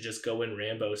 They should just go in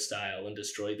Rambo style and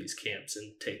destroy these camps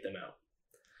and take them out.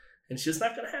 And it's just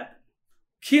not going to happen.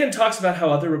 Kian talks about how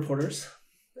other reporters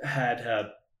had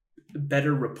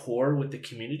better rapport with the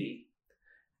community.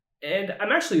 And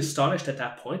I'm actually astonished at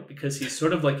that point, because he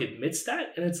sort of admits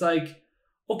that. And it's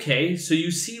okay, so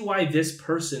you see why this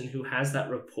person who has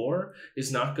that rapport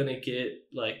is not going to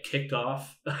get kicked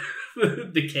off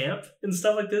the camp and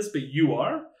stuff like this, but you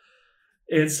are.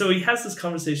 And so he has this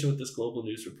conversation with this global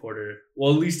news reporter.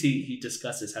 Well, at least he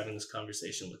discusses having this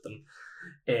conversation with them,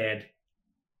 and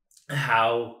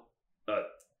how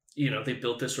they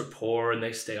built this rapport and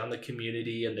they stay on the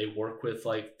community and they work with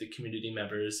the community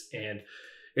members, and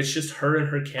it's just her and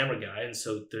her camera guy, and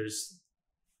so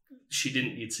she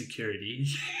didn't need security,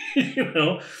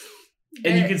 And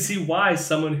you can see why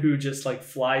someone who just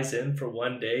flies in for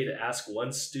one day to ask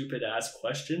one stupid ass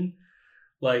question,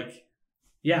 they're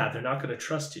not going to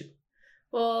trust you.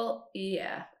 Well,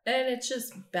 yeah. And it's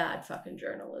just bad fucking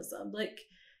journalism.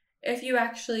 If you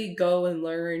actually go and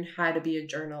learn how to be a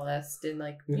journalist and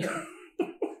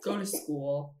go to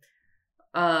school,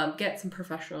 get some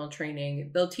professional training,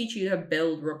 they'll teach you to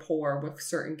build rapport with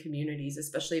certain communities,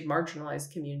 especially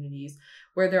marginalized communities,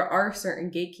 where there are certain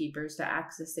gatekeepers to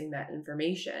accessing that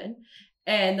information.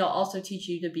 And they'll also teach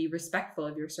you to be respectful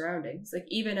of your surroundings.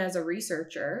 Even as a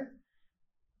researcher,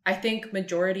 I think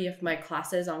majority of my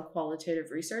classes on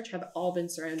qualitative research have all been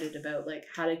surrounded about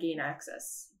how to gain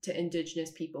access to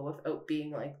Indigenous people without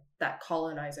being that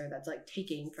colonizer that's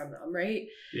taking from them, right?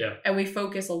 Yeah. And we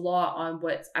focus a lot on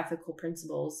what's ethical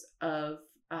principles of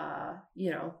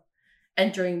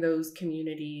entering those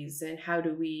communities, and how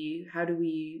do we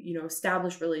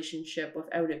establish relationship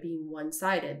without it being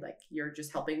one-sided. You're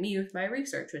just helping me with my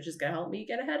research, which is going to help me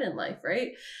get ahead in life,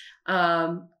 right?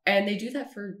 And they do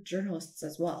that for journalists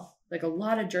as well. A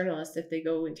lot of journalists, if they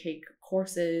go and take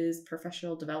courses,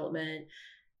 professional development,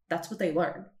 that's what they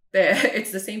learn.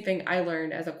 It's the same thing I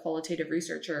learned as a qualitative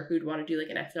researcher who'd want to do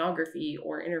an ethnography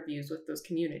or interviews with those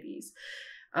communities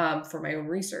for my own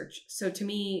research. So to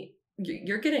me,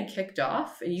 you're getting kicked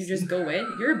off and you just go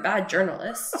in, you're a bad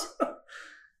journalist.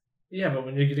 Yeah, but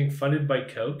when you're getting funded by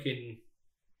Coke and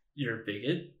you're a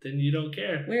bigot, then you don't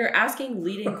care. When you're asking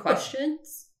leading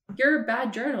questions, you're a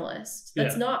bad journalist.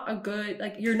 That's not a good,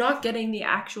 you're not getting the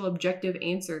actual objective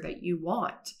answer that you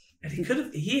want.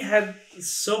 And he had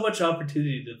so much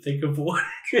opportunity to think of one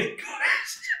good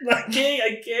question. I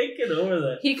can't get over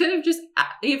that. He could have just,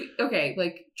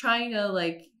 trying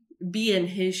to, be in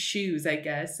his shoes, I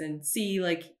guess, and see,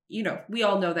 we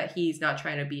all know that he's not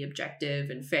trying to be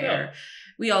objective and fair. No.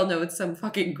 We all know it's some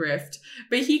fucking grift.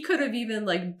 But he could have even,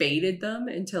 baited them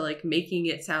into, making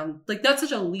it sound, that's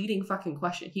such a leading fucking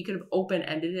question. He could have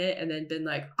open-ended it and then been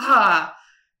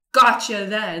gotcha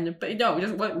then. But no, he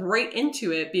just went right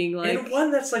into it being And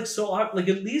one that's so at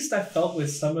least I felt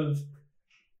with some of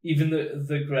even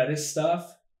the Greta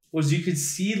stuff was you could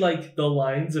see the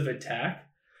lines of attack,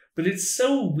 but it's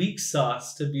so weak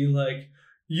sauce to be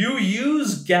you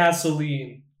use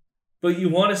gasoline, but you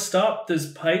want to stop this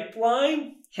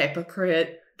pipeline?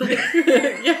 Hypocrite.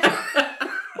 Yeah.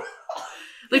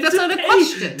 That's not a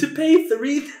question. To pay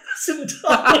 $3,000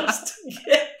 to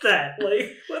get that.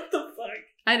 What the fuck?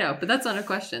 I know, but that's not a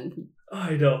question.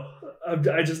 I know. I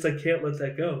can't let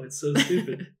that go. It's so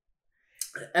stupid.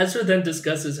 Ezra then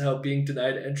discusses how being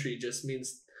denied entry just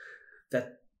means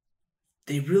that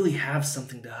they really have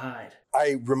something to hide.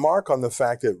 I remark on the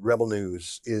fact that Rebel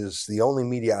News is the only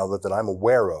media outlet that I'm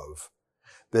aware of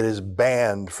that is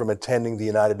banned from attending the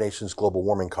United Nations Global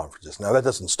Warming Conferences. Now, that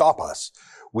doesn't stop us.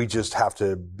 We just have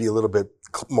to be a little bit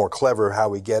more clever how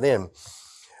we get in.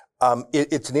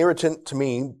 It's an irritant to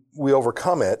me. We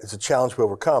overcome it. It's a challenge we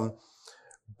overcome.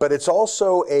 But it's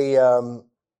also a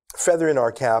feather in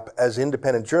our cap as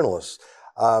independent journalists.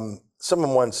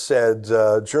 Someone once said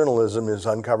journalism is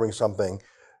uncovering something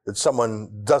that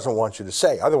someone doesn't want you to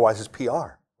say. Otherwise, it's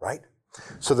PR, right?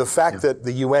 So the fact that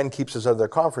the UN keeps us out of their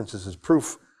conferences is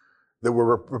proof that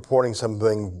we're reporting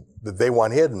something that they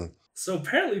want hidden. So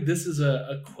apparently this is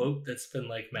a quote that's been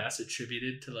mass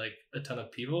attributed to a ton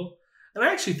of people. And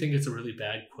I actually think it's a really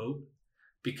bad quote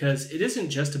because it isn't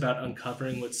just about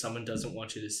uncovering what someone doesn't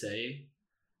want you to say,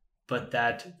 but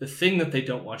that the thing that they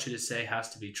don't want you to say has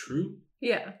to be true.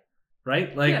 Yeah.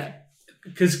 Right?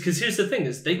 Because here's the thing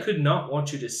is they could not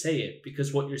want you to say it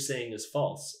because what you're saying is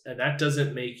false. And that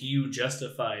doesn't make you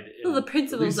justified. Well, the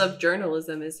principles of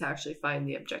journalism is to actually find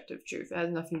the objective truth. It has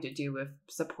nothing to do with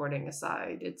supporting a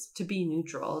side. It's to be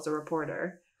neutral as a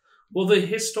reporter. Well, the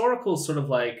historical sort of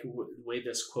way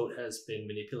this quote has been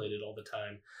manipulated all the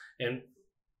time and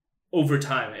over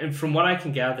time. And from what I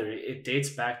can gather, it dates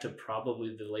back to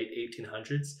probably the late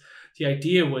 1800s. The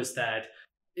idea was that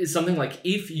it's something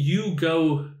if you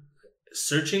go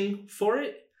searching for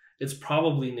it, it's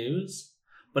probably news.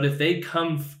 But if they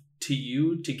come to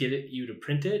you to get you to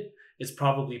print it, it's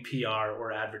probably PR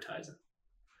or advertising.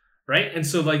 Right? And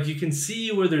so you can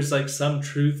see where there's some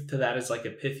truth to that as a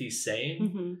pithy saying.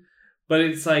 Mm-hmm. But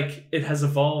it's it has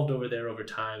evolved over there over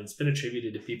time. It's been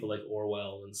attributed to people like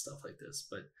Orwell and stuff like this,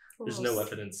 but there's no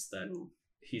evidence that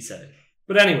he said it.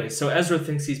 But anyway, so Ezra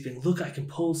thinks he's being, look, I can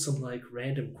pull some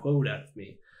random quote out of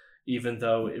me, even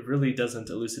though it really doesn't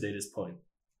elucidate his point.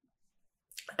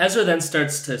 Ezra then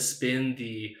starts to spin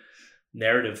the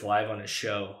narrative live on his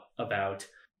show about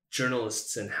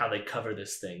journalists and how they cover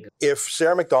this thing. If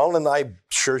Sarah McDonald, and I'm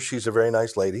sure she's a very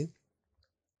nice lady,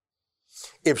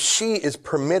 if she is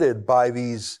permitted by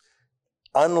these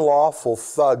unlawful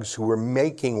thugs who are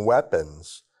making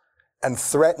weapons and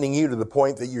threatening you to the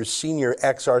point that your senior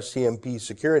ex-RCMP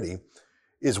security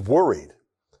is worried,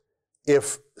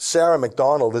 if Sarah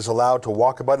McDonald is allowed to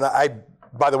walk about, and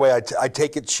by the way, I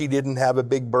take it she didn't have a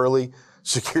big burly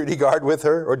security guard with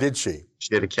her, or did she?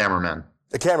 She had a cameraman.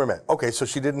 A cameraman. Okay, so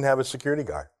she didn't have a security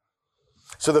guard.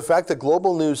 So the fact that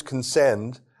Global News can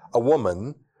send a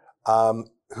woman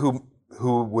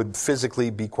who would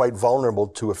physically be quite vulnerable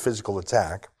to a physical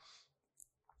attack,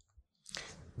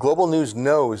 Global News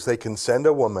knows they can send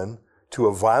a woman to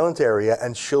a violent area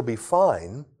and she'll be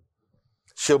fine.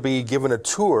 She'll be given a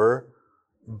tour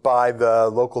by the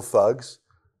local thugs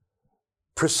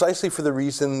precisely for the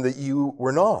reason that you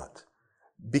were not.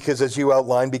 Because as you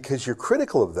outlined, because you're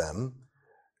critical of them,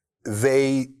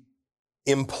 they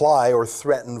imply or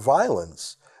threaten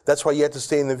violence. That's why you have to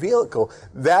stay in the vehicle.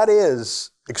 That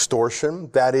is extortion.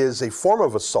 That is a form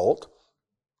of assault.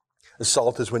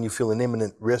 Assault is when you feel an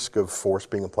imminent risk of force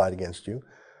being applied against you.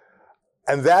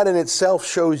 And that in itself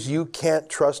shows you can't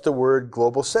trust a word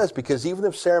Global says, because even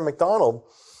if Sarah McDonald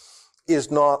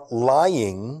is not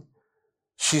lying,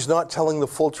 she's not telling the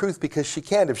full truth because she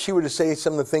can't. If she were to say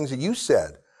some of the things that you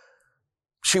said,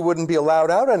 she wouldn't be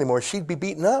allowed out anymore. She'd be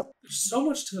beaten up. There's so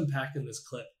much to unpack in this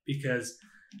clip because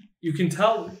you can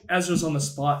tell Ezra's on the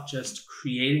spot just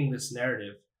creating this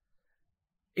narrative.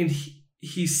 And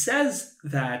he says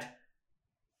that,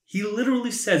 he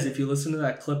literally says, if you listen to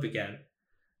that clip again,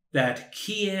 that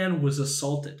Keanne was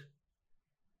assaulted.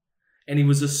 And he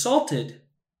was assaulted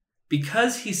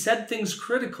because he said things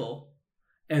critical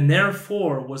and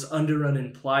therefore was under an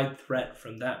implied threat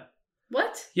from them.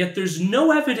 What? Yet there's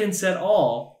no evidence at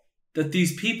all that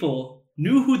these people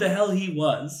knew who the hell he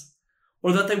was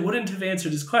or that they wouldn't have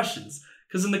answered his questions.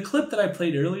 Because in the clip that I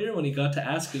played earlier, when he got to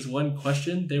ask his one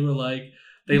question, they were like,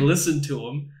 they listened to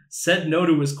him, said no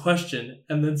to his question,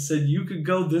 and then said, you could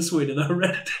go this way to the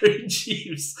hereditary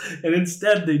chiefs. And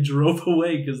instead they drove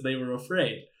away because they were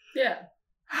afraid. Yeah.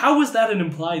 How was that an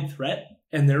implied threat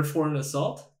and therefore an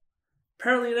assault?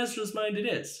 Apparently in Ezra's mind it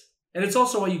is. And it's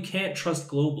also why you can't trust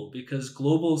Global, because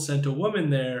Global sent a woman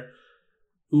there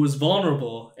who was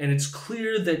vulnerable, and it's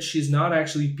clear that she's not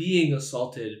actually being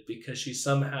assaulted because she's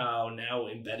somehow now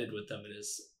embedded with them and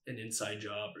is an inside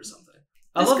job or something.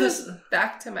 I love goes this.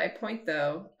 Back to my point,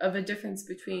 though, of a difference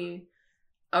between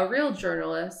a real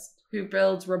journalist who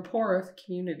builds rapport with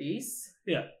communities.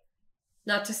 Yeah.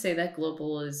 Not to say that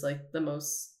Global is like the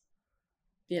most,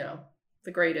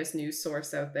 the greatest news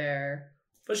source out there.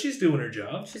 But she's doing her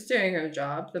job. She's doing her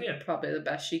job, probably the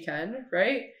best she can,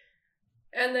 right?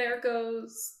 And there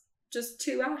goes just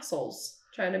two assholes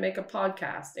trying to make a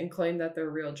podcast and claim that they're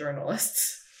real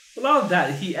journalists. Well, not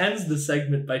that. He ends the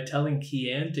segment by telling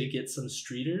Kian to get some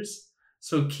streeters.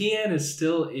 So Kian is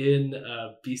still in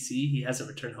BC. He hasn't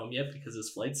returned home yet because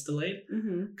his flight's delayed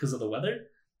because of the weather.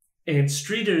 And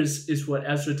streeters is what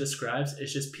Ezra describes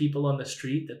as just people on the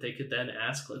street that they could then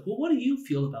ask, like, well, what do you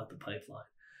feel about the pipeline?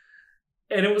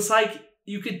 And it was like,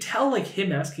 you could tell like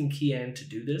him asking Kian to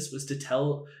do this was to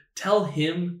tell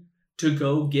him to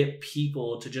go get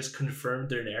people to just confirm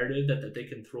their narrative that they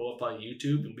can throw up on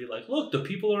YouTube and be like, look, the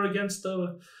people are against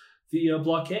the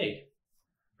blockade,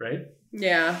 right?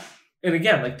 Yeah. And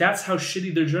again, like that's how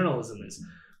shitty their journalism is.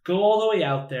 Go all the way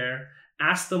out there,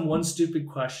 ask them one stupid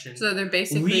question. So they're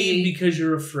basically leave because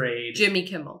you're afraid. Jimmy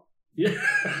Kimmel. Yeah.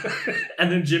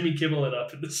 And then Jimmy Kimmel it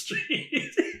up in the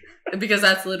street. Because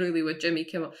that's literally what Jimmy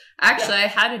Kimmel... Actually, I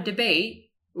had a debate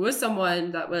with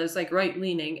someone that was like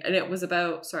right-leaning, and it was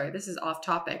about... Sorry, this is off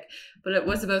topic, but it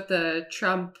was about the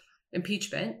Trump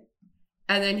impeachment.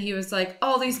 And then he was like,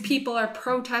 all these people are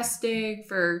protesting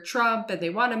for Trump, and they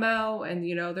want him out, and,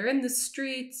 they're in the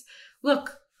streets.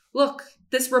 Look,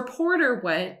 this reporter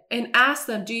went and asked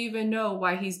them, do you even know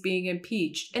why he's being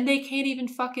impeached? And they can't even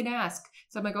fucking ask.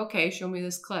 So I'm like, okay, show me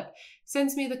this clip.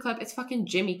 Sends me the clip. It's fucking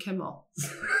Jimmy Kimmel.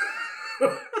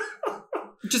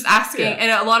 Just asking. Yeah.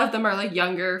 And a lot of them are like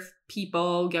younger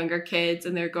people, younger kids.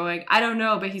 And they're going, I don't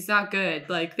know, but he's not good.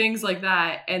 Like things like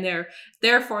that. And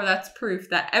therefore that's proof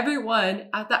that everyone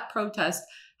at that protest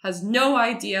has no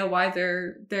idea why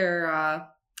they're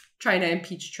trying to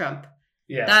impeach Trump.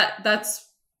 Yeah. That's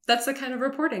the kind of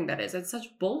reporting that is. It's such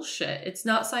bullshit. It's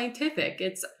not scientific.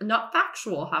 It's not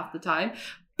factual half the time.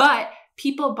 But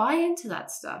people buy into that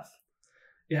stuff.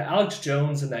 Yeah, Alex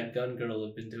Jones and that gun girl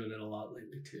have been doing it a lot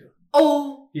lately too.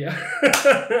 Oh. Yeah.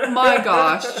 My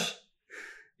gosh.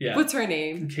 Yeah. What's her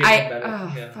name?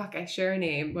 Fuck, I share a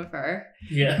name with her.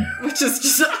 Yeah. Which is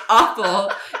just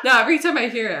awful. Now, every time I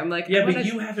hear it, I'm like... Yeah, but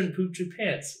you haven't pooped your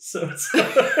pants, so it's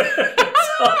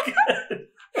all good.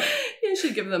 You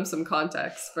should give them some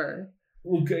context for...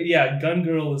 Well, yeah, Gun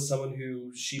Girl is someone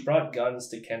who... She brought guns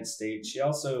to Kent State. She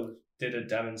also did a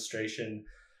demonstration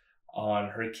on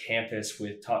her campus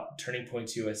with Turning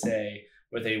Points USA,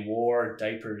 where they wore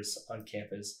diapers on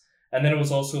campus. And then it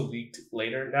was also leaked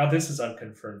later. Now this is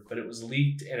unconfirmed, but it was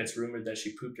leaked and it's rumored that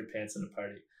she pooped her pants at a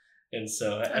party. And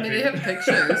so... they have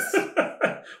pictures.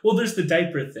 Well, there's the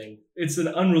diaper thing. It's an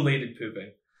unrelated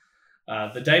pooping.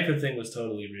 The diaper thing was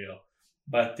totally real.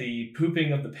 But the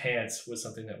pooping of the pants was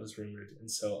something that was rumored. And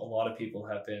so a lot of people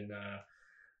have been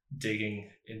digging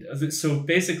into... So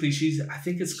basically I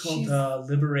think it's called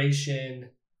Liberty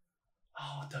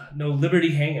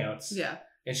Hangouts. Yeah.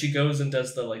 And she goes and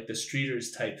does the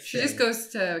streeters type thing. She just goes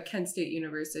to Kent State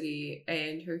University,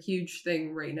 and her huge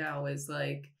thing right now is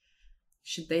like,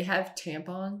 should they have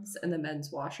tampons in the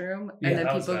men's washroom? And then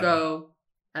people go,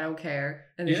 I don't care.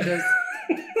 And then she goes,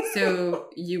 so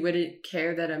you wouldn't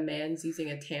care that a man's using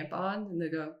a tampon? And they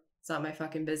go, it's not my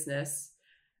fucking business.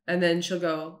 And then she'll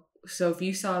go, so if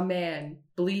you saw a man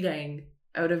bleeding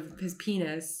out of his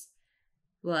penis,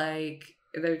 like,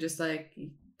 they're just like,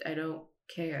 I don't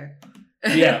care.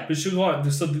 Yeah, but she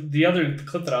was so the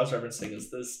clip that I was referencing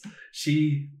is this.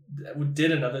 She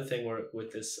did another thing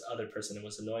with this other person and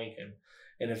was annoying him,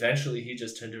 and eventually he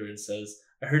just turned to her and says,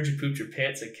 I heard you pooped your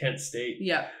pants at Kent State.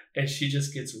 Yeah. And she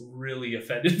just gets really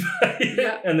offended by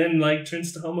it, and then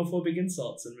turns to homophobic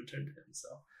insults in return to him. So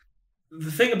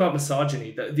the thing about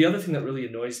misogyny, the other thing that really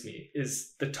annoys me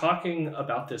is the talking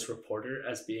about this reporter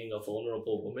as being a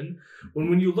vulnerable woman.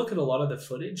 When you look at a lot of the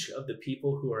footage of the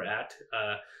people who are at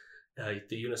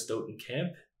the Unistoten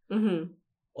camp, Mm-hmm.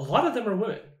 a lot of them are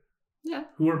women. Yeah.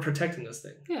 Who are protecting this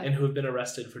thing. Yeah. And who have been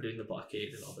arrested for doing the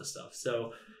blockade and all this stuff.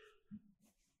 So,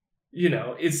 you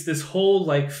know, it's this whole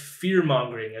like fear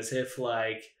mongering as if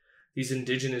like these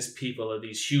indigenous people are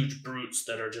these huge brutes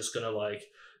that are just gonna like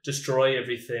destroy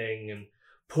everything, and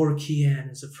poor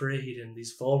Kian is afraid, and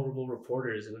these vulnerable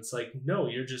reporters, and it's like, no,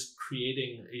 you're just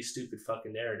creating a stupid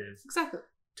fucking narrative Exactly.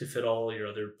 to fit all your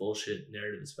other bullshit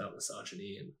narratives about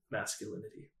misogyny and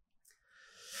masculinity.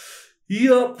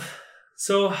 Yup.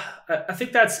 So I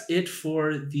think that's it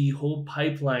for the whole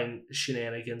pipeline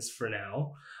shenanigans for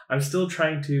now. I'm still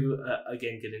trying to,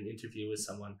 again, get an interview with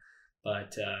someone,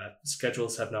 but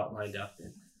schedules have not lined up.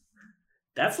 And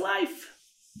that's life.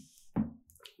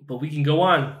 But we can go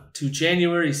on to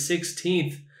January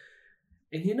 16th.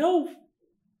 And you know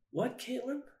what,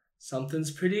 Caitlin?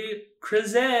 Something's pretty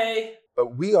crazy.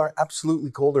 But we are absolutely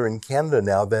colder in Canada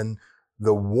now than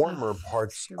the warmer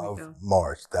parts Here we of go.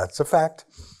 Mars. That's a fact.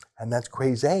 And that's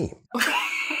crazy.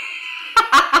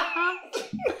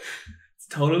 It's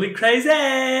totally crazy.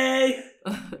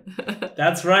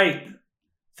 That's right.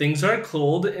 Things are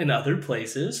cold in other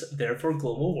places, therefore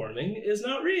global warming is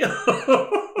not real.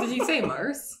 Did he say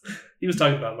Mars? He was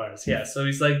talking about Mars, yeah. So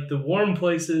he's like, the warm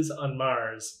places on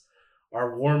Mars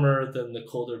are warmer than the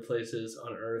colder places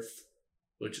on Earth,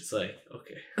 which is like,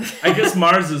 okay. I guess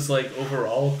Mars is like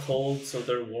overall cold, so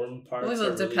their warm parts Well,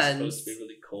 are it really depends. supposed to be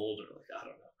really cold, or like, I don't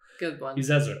know. Good one. He's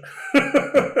Ezra.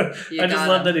 You I just got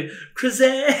love him. that he,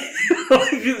 crazy.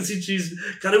 She's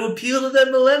got to appeal to them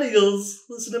millennials.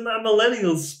 Listen to my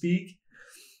millennials speak.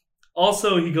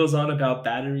 Also, he goes on about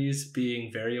batteries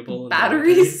being variable.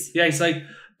 Batteries? Yeah, he's like,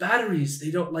 batteries,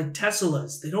 they don't, like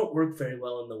Teslas, they don't work very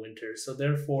well in the winter, so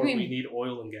therefore You mean- we need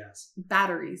oil and gas.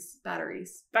 Batteries.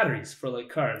 Batteries for like You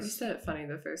cars. said it funny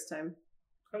the first time.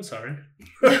 I'm sorry.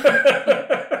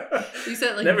 You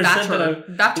said like Never said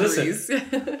that batteries.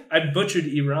 I butchered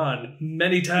Iran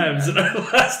many times in our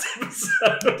last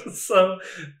episode, so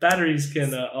batteries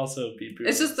can also be brutal.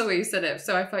 It's just the way you said it.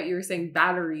 So I thought you were saying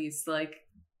batteries, like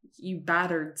you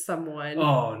battered someone.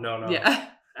 Oh, no. Yeah.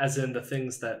 As in the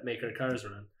things that make our cars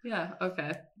run. Yeah.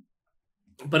 Okay.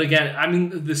 But again, I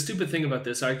mean, the stupid thing about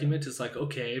this argument is like,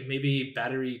 okay, maybe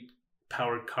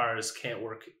battery-powered cars can't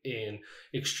work in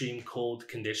extreme cold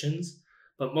conditions,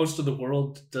 but most of the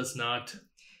world does not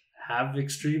have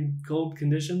extreme cold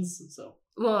conditions, so...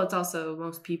 Well, it's also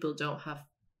most people don't have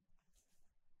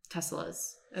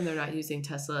Teslas, and they're not using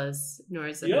Teslas, nor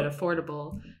is it Yep.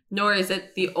 affordable, nor is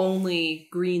it the only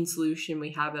green solution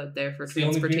we have out there for It's the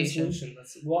only green transportation.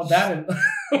 solution. Well, that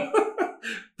and...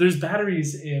 There's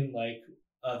batteries in, like,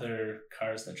 other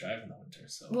cars that drive in the winter,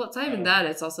 so... Well, it's not even that.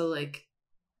 It's also like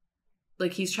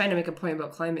he's trying to make a point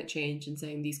about climate change and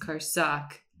saying these cars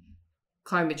suck.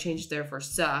 Climate change therefore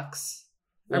sucks.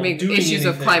 Well, I mean, doing issues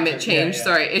of anything climate to- change. yeah.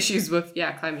 Sorry, issues with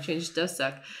climate change does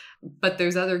suck. But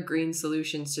there's other green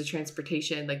solutions to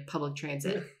transportation, like public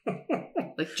transit,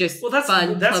 like just Well, that's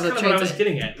fun kind public of what I was transit.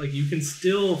 getting at. Like, you can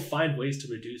still find ways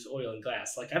to reduce oil and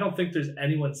gas. Like, I don't think there's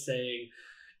anyone saying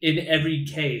in every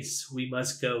case we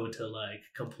must go to like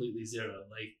completely zero.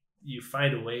 Like, you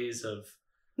find ways of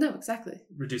No, exactly.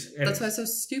 reducing. That's why it's so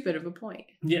stupid of a point.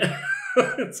 Yeah,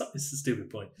 it's a stupid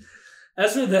point.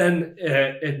 Ezra then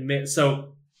admits.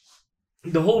 So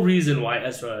the whole reason why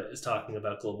Ezra is talking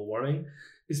about global warming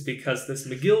is because this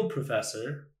McGill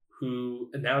professor who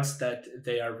announced that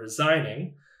they are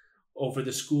resigning over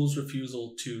the school's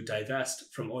refusal to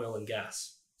divest from oil and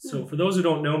gas. So for those who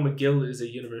don't know, McGill is a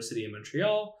university in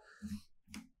Montreal.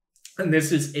 And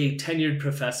this is a tenured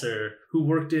professor who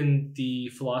worked in the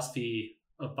philosophy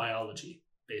of biology,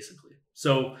 basically.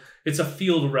 So it's a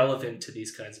field relevant to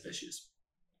these kinds of issues.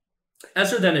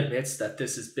 Ezra then admits that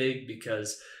this is big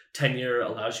because tenure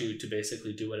allows you to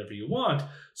basically do whatever you want.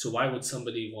 So why would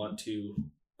somebody want to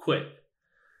quit?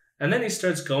 And then he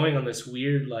starts going on this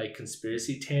weird like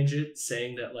conspiracy tangent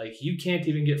saying that like you can't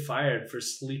even get fired for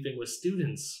sleeping with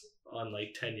students on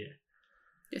like tenure.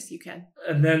 Yes, you can.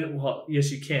 And then, well, yes,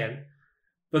 you can.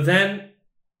 But then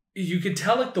you could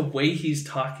tell like the way he's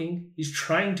talking, he's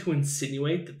trying to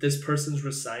insinuate that this person's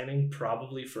resigning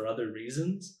probably for other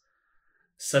reasons,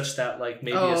 such that like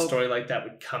maybe a story like that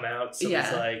would come out. So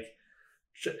it's like,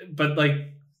 but like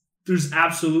there's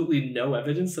absolutely no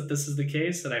evidence that this is the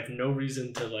case. And I have no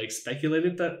reason to like speculate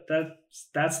it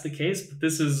that's the case. But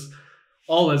this is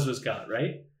all Ezra's got,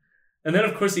 right? And then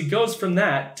of course he goes from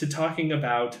that to talking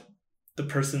about the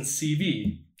person's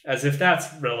CV as if that's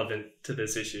relevant to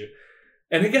this issue.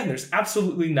 And again, there's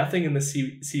absolutely nothing in the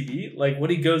CV. Like what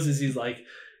he goes is he's like,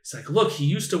 look, he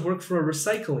used to work for a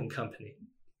recycling company.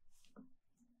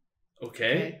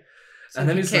 Okay. And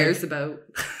then he cares about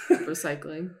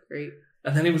recycling. Great.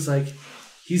 And then he was like,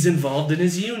 he's involved in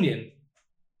his union.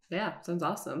 Yeah, sounds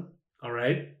awesome. All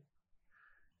right.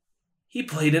 He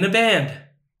played in a band.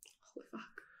 Holy fuck.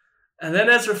 And then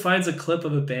Ezra finds a clip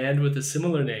of a band with a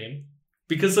similar name.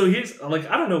 Because so he's like,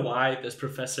 I don't know why this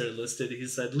professor listed, he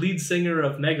said lead singer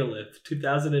of Megalith,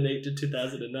 2008 to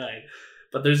 2009.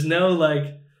 But there's no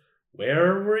like,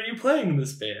 where were you playing in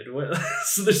this band?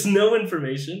 So there's no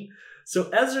information. So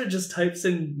Ezra just types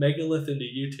in Megalith into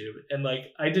YouTube. And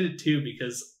like, I did it too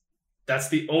because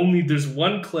there's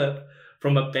one clip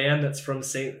from a band that's from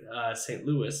St.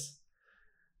 Louis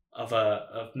of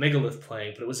Megalith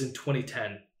playing, but it was in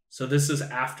 2010. So this is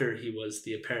after he was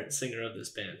the apparent singer of this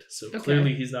band. So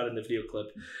clearly he's not in the video clip.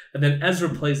 And then Ezra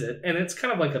plays it, and it's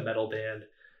kind of like a metal band.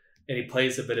 And he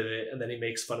plays a bit of it, and then he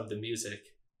makes fun of the music,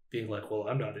 being like, well,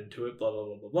 I'm not into it, blah, blah,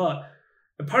 blah, blah, blah.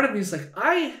 And part of me is like,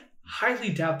 I highly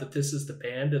doubt that this is the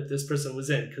band that this person was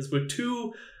in. Because with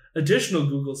 2 additional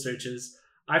Google searches,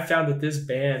 I found that this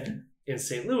band in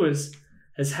St. Louis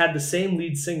has had the same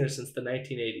lead singer since the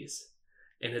 1980s.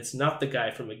 And it's not the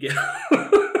guy from McGill.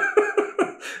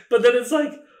 But then it's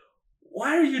like,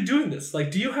 why are you doing this? Like,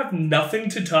 do you have nothing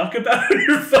to talk about in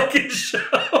your fucking show?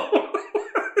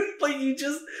 Like, you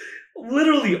just,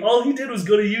 literally, all he did was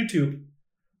go to YouTube,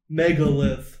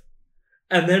 Megalith,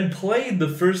 and then played the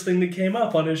first thing that came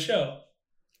up on his show.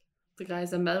 The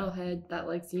guy's a metalhead that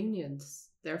likes unions.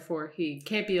 Therefore, he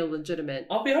can't be a legitimate...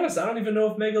 I'll be honest, I don't even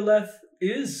know if Megalith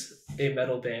is a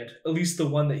metal band. At least the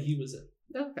one that he was in.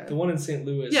 Okay. The one in St.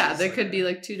 Louis. Yeah, there like could be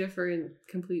like 2 different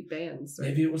complete bands. Right?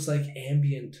 Maybe it was like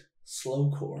ambient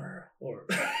slowcore or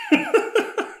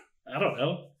I don't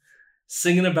know,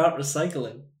 singing about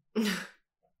recycling.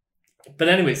 But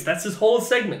anyways, that's his whole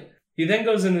segment. He then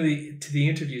goes into the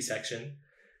interview section,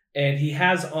 and he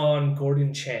has on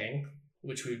Gordon Chang,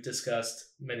 which we've discussed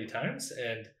many times,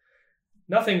 and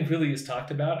nothing really is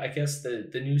talked about. I guess the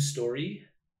news story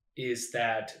is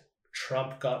that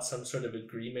Trump got some sort of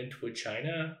agreement with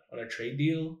China on a trade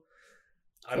deal.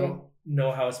 I don't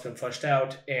know how it's been fleshed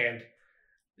out, and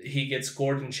he gets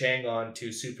Gordon Chang on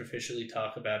to superficially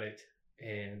talk about it.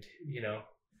 And, you know,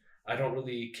 I don't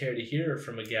really care to hear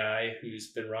from a guy who's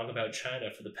been wrong about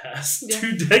China for the past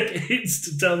 2 decades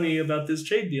to tell me about this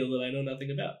trade deal that I know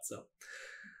nothing about. So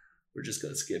we're just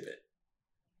going to skip it.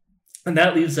 And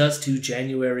that leaves us to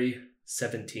January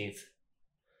 17th.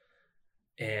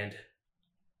 And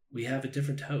we have a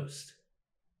different host.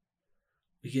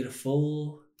 We get a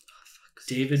full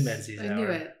David Menzies hour. I knew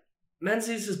it.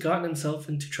 Menzies has gotten himself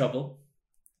into trouble.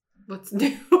 What's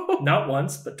new? Not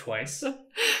once, but twice.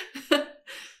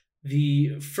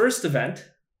 The first event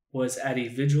was at a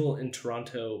vigil in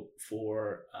Toronto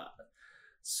for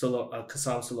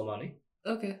Qassam Soleimani.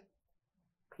 Okay.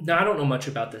 Now, I don't know much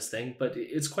about this thing, but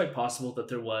it's quite possible that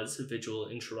there was a vigil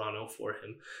in Toronto for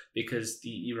him because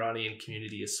the Iranian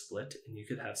community is split, and you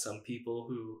could have some people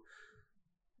who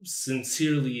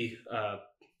sincerely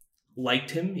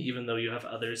liked him, even though you have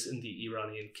others in the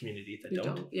Iranian community that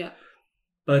don't. Yeah.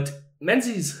 But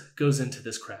Menzies goes into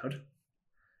this crowd,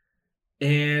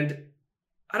 and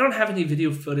I don't have any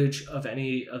video footage of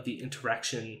any of the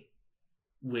interaction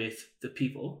with the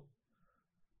people,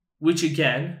 which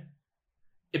again,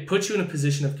 it puts you in a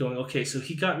position of going, okay, so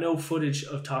he got no footage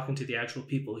of talking to the actual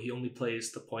people. He only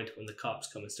plays the point when the cops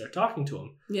come and start talking to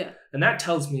him. Yeah. And that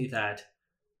tells me that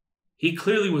he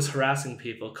clearly was harassing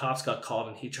people. Cops got called,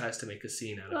 and he tries to make a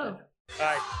scene out of it.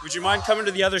 Hi. Would you mind coming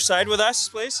to the other side with us,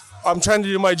 please? I'm trying to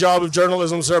do my job of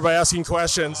journalism, sir, by asking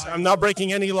questions. I'm not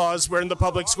breaking any laws. We're in the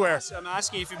public square. I'm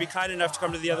asking if you'd be kind enough to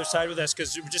come to the other side with us,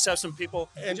 because we just have some people.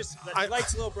 And The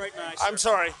light's a little bright and nice. I'm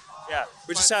sorry. Yeah,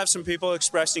 we just have some people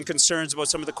expressing concerns about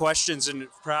some of the questions, and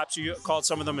perhaps you called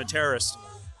some of them a terrorist.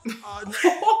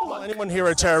 Anyone here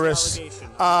a terrorist?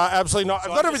 Absolutely not. I've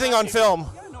got everything on film.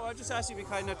 Yeah, no, I just asked you to be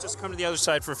kind enough to just come to the other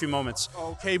side for a few moments.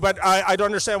 Okay, but I don't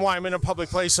understand why I'm in a public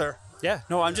place, sir. Yeah,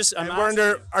 no, I'm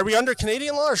Are we under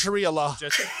Canadian law or Sharia law?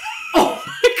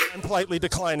 I'm politely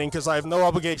declining because I have no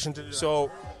obligation to do that. So,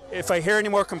 if I hear any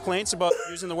more complaints about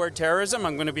using the word terrorism,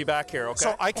 I'm going to be back here, okay?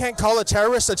 So I can't call a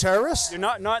terrorist a terrorist? You're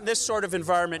not in this sort of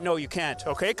environment. No, you can't,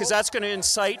 okay? Because that's going to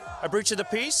incite a breach of the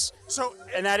peace. So,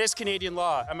 and that is Canadian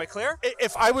law. Am I clear?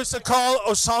 If I was to call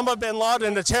Osama bin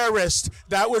Laden a terrorist,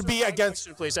 that would be against...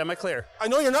 Question, please, am I clear? I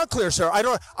know you're not clear, sir.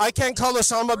 I can't call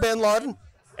Osama bin Laden...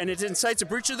 And it incites a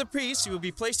breach of the peace, you will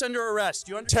be placed under arrest.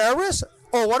 You understand? Terrorist?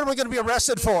 Oh, what am I going to be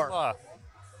arrested for? Law.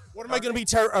 What am I going to be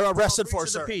arrested for,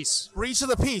 sir? Breach of the peace. Breach of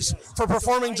the peace for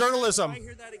performing journalism. Can I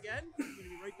hear that again? I'm going to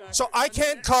be right back. So I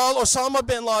can't call Osama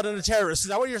bin Laden a terrorist. Is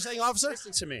that what you're saying, officer?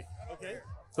 Listen to me. Okay.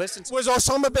 Listen to Was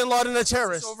Osama bin Laden a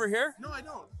terrorist? over here? No, I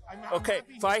don't. Okay,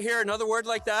 if I hear another word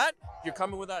like that, you're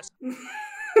coming with us. Oh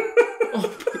my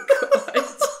god.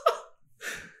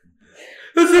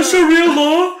 Is this a real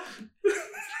law?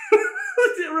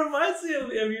 It reminds me of,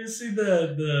 have you seen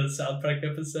the South Park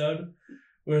episode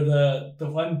where the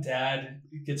one dad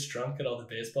gets drunk at all the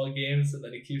baseball games and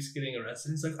then he keeps getting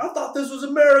arrested? He's like, I thought this was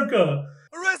America.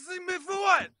 Arresting me for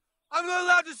what? I'm not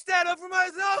allowed to stand up for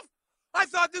myself? I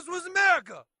thought this was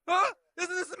America. Huh?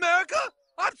 Isn't this America?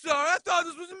 I'm sorry, I thought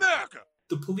this was America.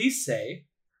 The police say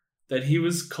that he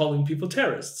was calling people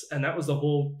terrorists, and that was the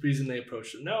whole reason they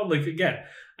approached him. Now, like, again,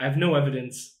 I have no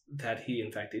evidence that he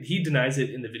in fact did. He denies it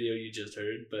in the video you just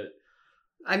heard, but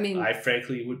I mean, I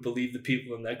frankly would believe the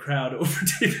people in that crowd over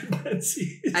David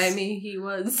Menzies. I mean, he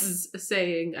was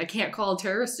saying, I can't call a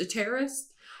terrorist a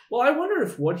terrorist. Well, I wonder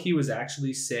if what he was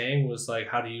actually saying was like,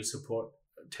 how do you support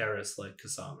terrorists like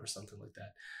Qassam or something like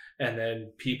that? And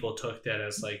then people took that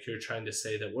as like, you're trying to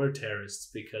say that we're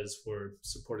terrorists because we're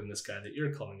supporting this guy that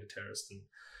you're calling a terrorist. And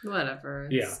whatever.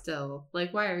 Yeah. Still,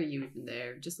 like, why are you even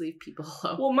there? Just leave people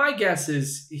alone. well, my guess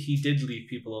is he did leave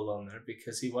people alone there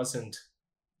because he wasn't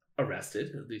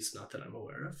arrested, at least not that I'm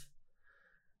aware of.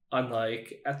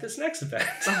 Unlike at this next event.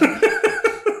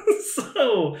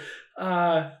 So,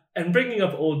 and bringing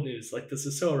up old news, like this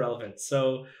is so irrelevant.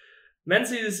 So,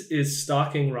 Menzies is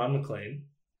stalking Ron McLean,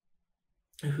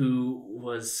 who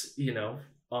was, you know,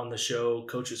 on the show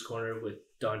Coach's Corner with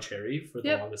Don Cherry for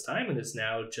the longest time and is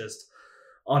now just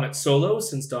on it solo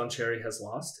since Don Cherry has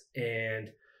lost.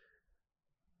 And,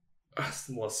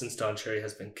 well, since Don Cherry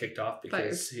has been kicked off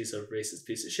because he's a racist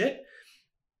piece of shit.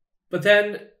 But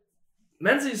then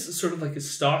Menzies sort of like is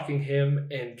stalking him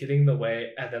and getting in the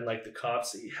way. And then like the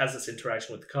cops, he has this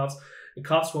interaction with the cops. And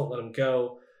cops won't let him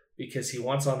go because he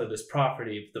wants onto this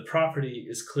property. The property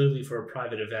is clearly for a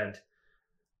private event.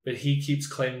 But he keeps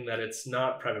claiming that it's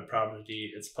not private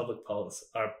property, it's public policy,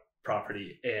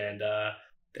 property. And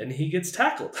then he gets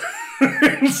tackled.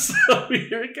 So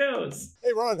here it goes. Hey,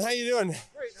 Ron, how you doing? Great,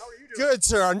 how are you doing? Good,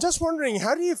 sir. I'm just wondering,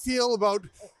 how do you feel about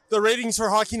the ratings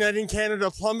for Hockey Night in Canada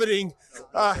plummeting?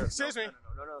 Excuse me.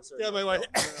 No, sir. Yeah, my way.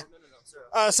 No,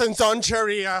 sir. Since Don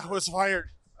Cherry was fired.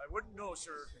 I wouldn't know,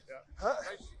 sir.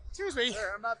 Excuse me.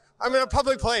 Sir, I'm in a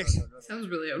public place. Sounds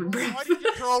really out of breath. Why did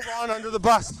you throw Ron under the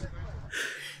bus?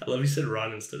 I love you said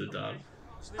Ron instead of Don.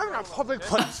 I'm in a public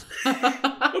place.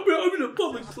 I'm in a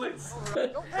public place.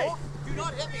 Hey, do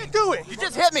not hit me. What are you doing? You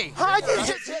just hit me. I didn't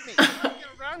just hit me.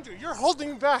 get around you. You're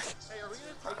holding me back. Hey, are we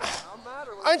gonna take it? I'm mad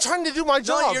or what? I'm trying to do my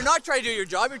job. No, you're not trying to do your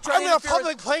job. You're trying I'm to in a interfere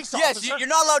public place, Yes, officer. you're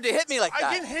not allowed to hit me like that.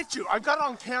 I didn't hit you. I've got it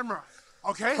on camera.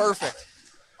 Okay? Perfect.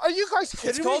 Are you guys kidding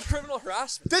It's me? called criminal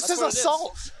harassment. This That's is what it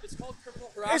assault. It's called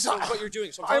criminal harassment. It's What you're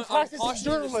doing. So I'm I'm practicing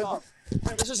cautioning you to journalism.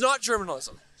 stop. This is not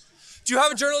journalism. Do you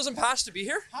have a journalism pass to be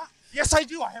here? Huh? Yes, I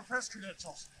do. I have press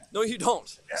credentials. No, you don't.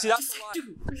 See, that's a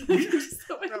lie.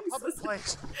 I'm in a public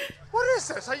place. What is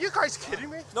this? Are you guys kidding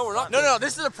me? No, we're not. No,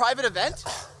 this is a private event.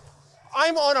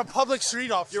 I'm on a public street,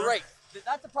 officer. You're right.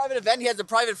 That's a private event. He has a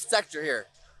private sector here.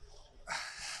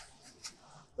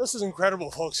 This is incredible,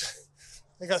 folks.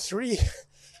 I got 3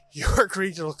 York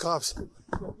Regional cops.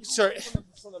 Sorry.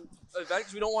 From the event,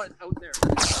 because we don't want it out there.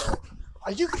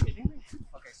 Are you kidding me?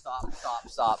 Okay,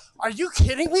 stop. Are you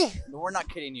kidding me? No, we're not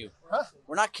kidding you. Huh?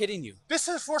 We're not kidding you. This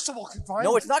is forcible confinement.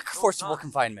 No, it's not forcible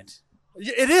confinement.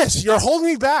 It is. You're holding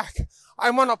me back.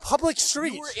 I'm on a public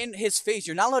street. You were in his face.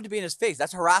 You're not allowed to be in his face.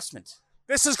 That's harassment.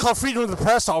 This is called freedom of the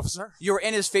press, officer. You were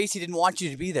in his face. He didn't want you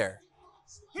to be there.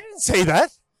 He didn't say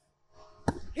that.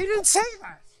 He didn't say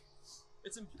that.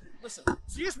 Listen,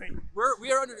 Excuse me.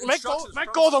 we are under Let go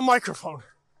instructions. of the microphone.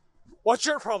 What's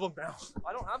your problem now?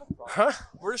 I don't have a problem. Huh?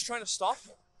 We're just trying to stop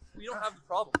you. We don't have the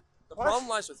problem. The What? problem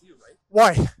lies with you, right?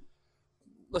 Why?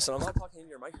 Listen, I'm not talking into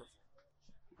your microphone.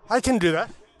 I can do that.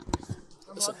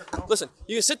 Listen,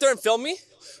 you can sit there and film me,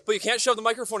 but you can't shove the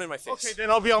microphone in my face. Okay,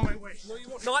 then I'll be on my way. No, you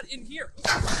won't. Not in here.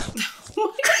 Are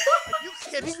you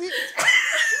kidding me?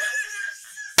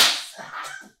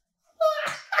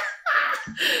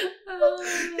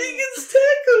 He gets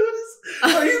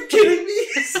tackled. Are you kidding me?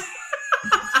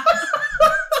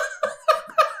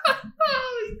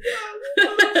 Oh my god.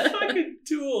 What a fucking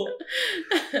tool.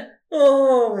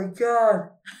 Oh my god.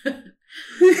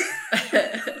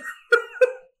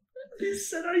 He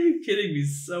said, "Are you kidding me?"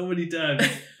 so many times.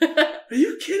 Are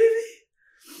you kidding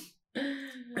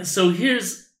me? So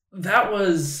that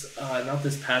was not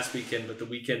this past weekend, but the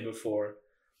weekend before.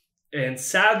 And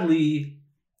sadly,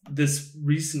 this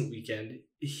recent weekend,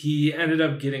 he ended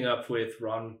up getting up with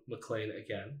Ron McLean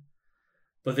again.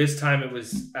 But this time it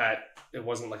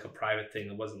wasn't like a private thing.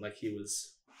 It wasn't like he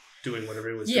was doing whatever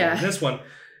he was doing in this one.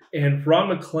 And Ron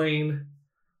McLean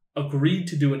agreed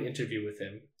to do an interview with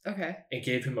him. Okay. and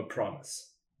gave him a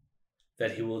promise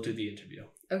that he will do the interview.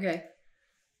 Okay.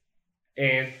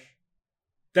 And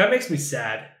that makes me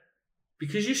sad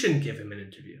because you shouldn't give him an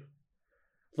interview.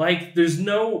 Like, there's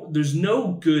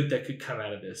no good that could come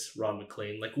out of this, Ron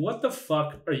McLean. Like, what the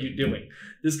fuck are you doing?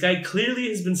 This guy clearly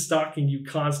has been stalking you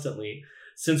constantly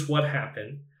since what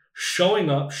happened, showing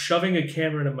up, shoving a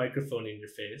camera and a microphone in your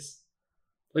face.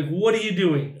 Like, what are you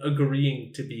doing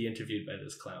agreeing to be interviewed by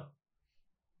this clown?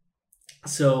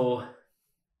 So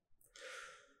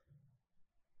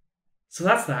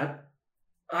that's that.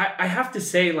 I have to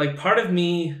say, like, part of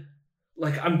me,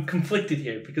 like, I'm conflicted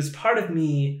here because part of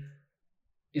me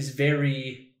is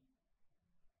very,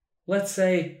 let's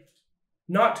say,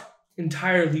 not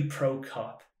entirely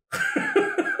pro-cop.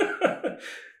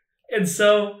 And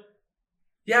so,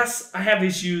 yes, I have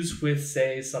issues with,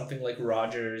 say, something like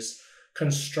Rogers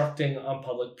constructing on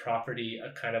public property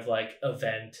a kind of like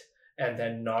event and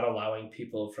then not allowing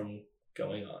people from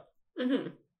going on. Mm-hmm.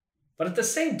 But at the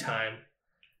same time,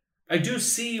 I do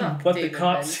see Fuck what David the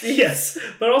cops... Menzies. Yes,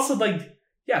 but also, like,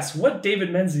 yes, what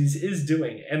David Menzies is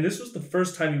doing, and this was the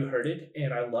first time you heard it,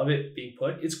 and I love it being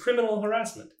put, it's criminal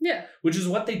harassment. Yeah. Which is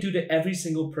what they do to every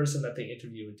single person that they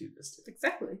interview and do this to.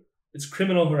 Exactly. It's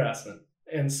criminal harassment.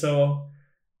 And so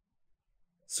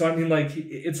I mean, like,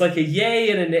 it's like a yay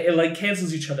and a nay, it like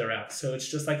cancels each other out. So it's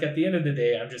just like, at the end of the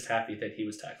day, I'm just happy that he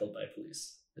was tackled by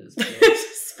police.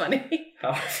 It's funny. How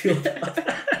I feel about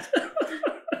that.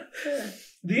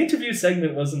 The interview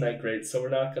segment wasn't that great, so we're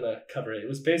not going to cover it. It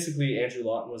was basically Andrew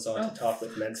Lawton was on to talk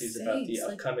with Menzies about the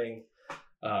upcoming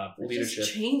leadership.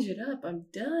 Just change it up. I'm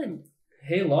done.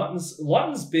 Hey,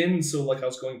 Lawton's been, so like I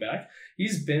was going back,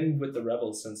 he's been with the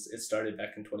Rebels since it started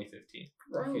back in 2015.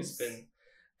 Gross. He's been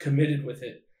committed with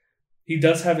it. He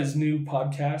does have his new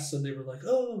podcast, so they were like,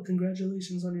 oh,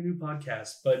 congratulations on your new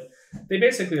podcast. But they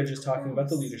basically are just talking about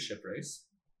the leadership race.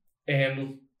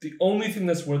 And the only thing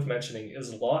that's worth mentioning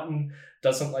is Lawton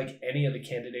doesn't like any of the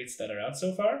candidates that are out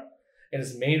so far. And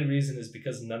his main reason is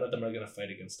because none of them are going to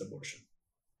fight against abortion.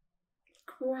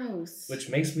 Gross. Which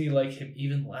makes me like him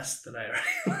even less than I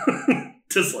already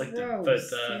disliked him. But,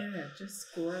 yeah,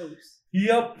 just gross.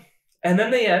 Yep. And then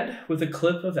they end with a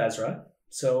clip of Ezra.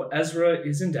 So Ezra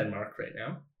is in Denmark right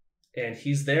now, and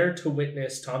he's there to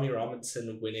witness Tommy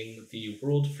Robinson winning the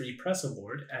World Free Press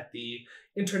Award at the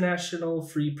International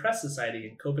Free Press Society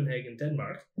in Copenhagen,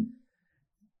 Denmark.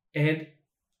 And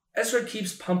Ezra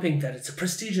keeps pumping that it's a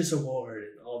prestigious award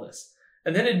and all this,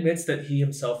 and then admits that he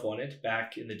himself won it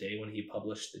back in the day when he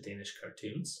published the Danish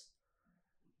cartoons.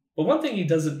 But one thing he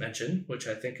doesn't mention, which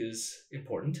I think is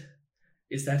important,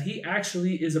 is that he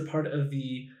actually is a part of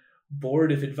the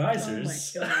board of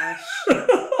advisors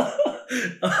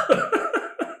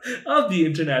of the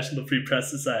International Free Press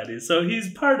Society. So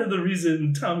he's part of the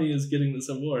reason Tommy is getting this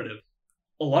award.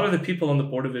 A lot of the people on the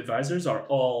board of advisors are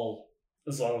all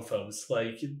Islamophobes.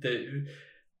 Like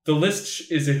the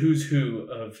list is a who's who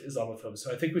of Islamophobes.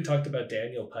 So I think we talked about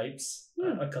Daniel Pipes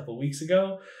a couple weeks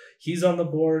ago. He's on the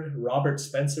board. Robert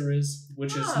Spencer is,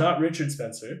 which is not Richard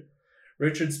Spencer.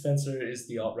 Richard Spencer is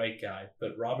the alt-right guy,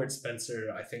 but Robert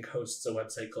Spencer, I think, hosts a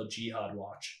website called Jihad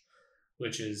Watch,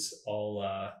 which is all,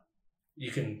 you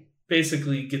can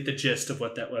basically get the gist of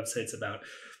what that website's about.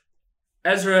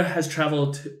 Ezra has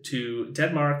traveled to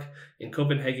Denmark in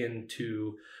Copenhagen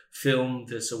to film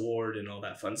this award and all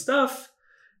that fun stuff.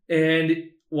 And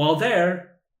while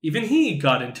there, even he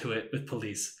got into it with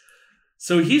police.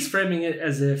 So he's framing it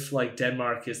as if like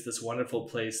Denmark is this wonderful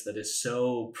place that is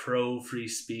so pro free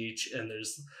speech and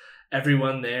there's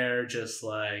everyone there just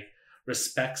like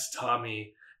respects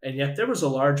Tommy. And yet there was a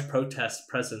large protest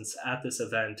presence at this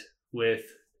event with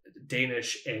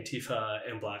Danish Antifa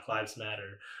and Black Lives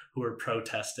Matter who were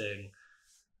protesting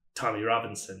Tommy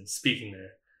Robinson speaking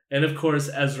there. And of course,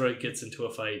 Ezra gets into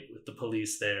a fight with the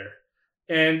police there.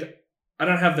 And I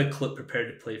don't have the clip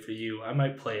prepared to play for you. I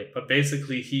might play it, but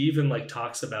basically he even like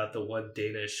talks about the one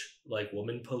Danish like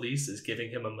woman police is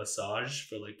giving him a massage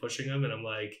for like pushing him, and I'm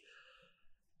like,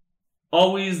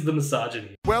 always the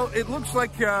misogyny. Well, it looks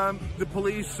like the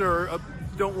police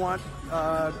don't want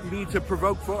me to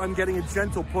provoke. I'm getting a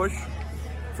gentle push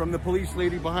from the police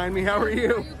lady behind me. How are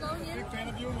you?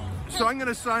 So I'm going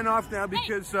to sign off now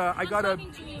because I'm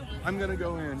going to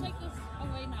go in. Take this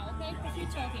away now, okay? If you're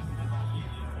talking.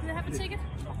 Do you have a ticket?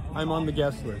 I'm on the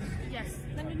guest list. Yes.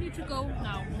 Then you need to go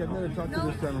now. I'm going to talk to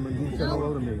this gentleman. He said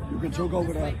hello to me. You can talk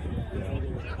over that.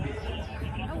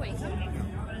 Oh, wait.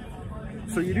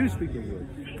 So you do speak English?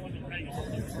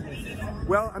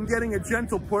 Well, I'm getting a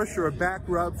gentle push or a back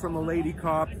rub from a lady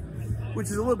cop, which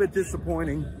is a little bit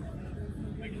disappointing.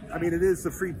 I mean, it is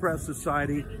the Free Press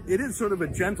Society. It is sort of a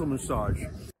gentle massage.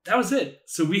 That was it.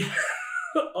 So we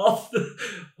all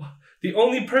the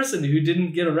only person who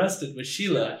didn't get arrested was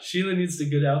Sheila. Sheila needs to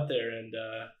get out there and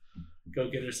go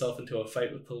get herself into a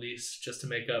fight with police just to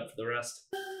make up for the rest.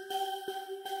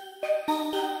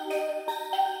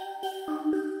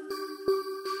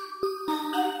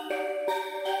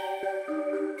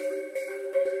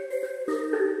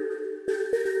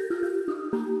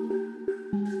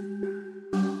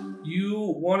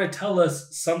 You want to tell us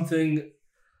something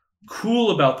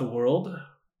cool about the world,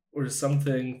 or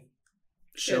something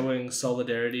showing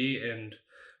solidarity and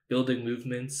building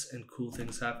movements and cool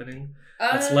things happening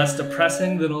that's less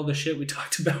depressing than all the shit we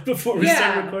talked about before we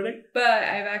started recording? But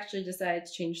I've actually decided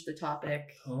to change the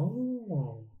topic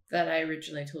that I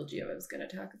originally told you I was going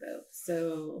to talk about.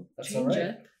 So That's change all right.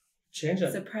 it. Change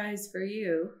it. Surprise for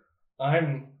you. I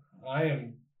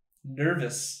am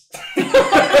nervous.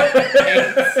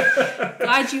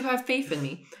 Glad you have faith in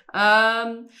me.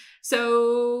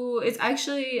 So it's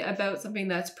actually about something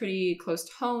that's pretty close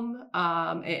to home.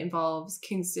 It involves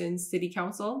Kingston City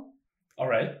Council. All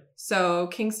right. So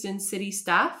Kingston City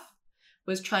staff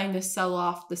was trying to sell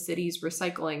off the city's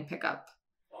recycling pickup.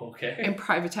 Okay. And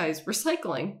privatize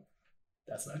recycling.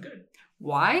 That's not good.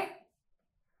 Why?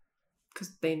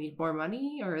 Because they need more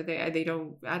money, or they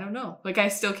don't, I don't know. Like, I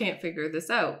still can't figure this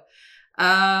out.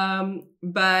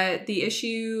 But the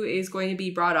issue is going to be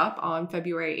brought up on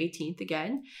February 18th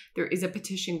again. There is a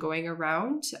petition going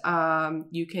around.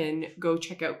 You can go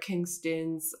check out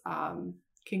Kingston's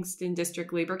Kingston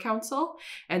District Labor Council,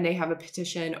 and they have a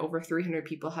petition. Over 300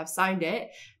 people have signed it.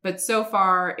 But so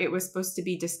far, it was supposed to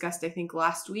be discussed, I think,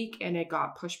 last week, and it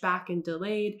got pushed back and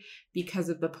delayed because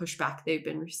of the pushback they've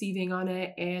been receiving on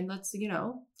it. And let's,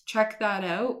 check that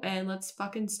out, and let's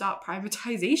fucking stop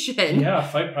privatization. Yeah,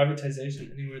 fight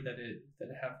privatization anywhere that it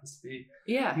happens to be.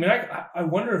 Yeah. I mean, I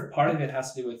wonder if part of it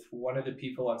has to do with one of the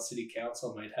people on city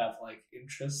council might have like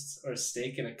interests or a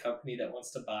stake in a company that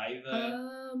wants to buy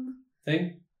the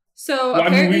thing. So well, I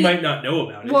mean, we might not know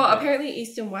about it. Well, apparently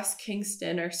East and West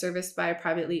Kingston are serviced by a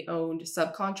privately owned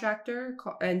subcontractor,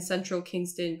 and Central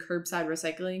Kingston Curbside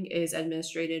Recycling is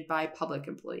administered by public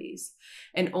employees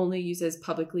and only uses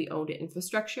publicly owned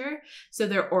infrastructure. So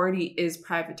there already is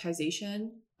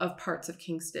privatization of parts of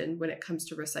Kingston when it comes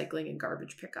to recycling and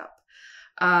garbage pickup.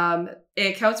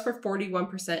 It accounts for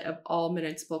 41% of all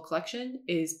municipal collection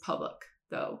is public,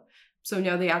 though. So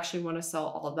now they actually want to sell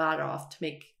all of that off to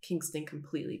make Kingston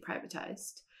completely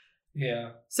privatized.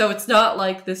 Yeah. So it's not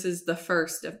like this is the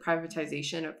first of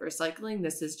privatization of recycling.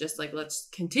 This is just like, let's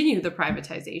continue the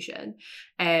privatization.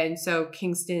 And so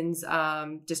Kingston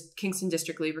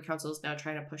District Labor Council is now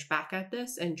trying to push back at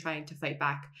this and trying to fight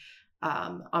back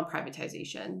on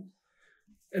privatization.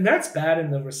 And that's bad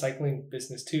in the recycling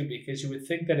business too, because you would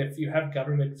think that if you have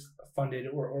government funded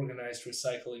or organized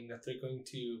recycling, that they're going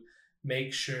to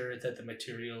make sure that the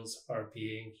materials are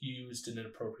being used in an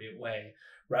appropriate way,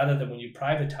 rather than when you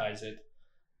privatize it,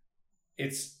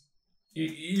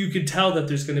 you could tell that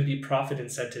there's going to be profit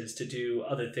incentives to do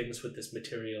other things with this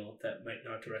material that might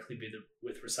not directly be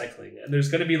with recycling, and there's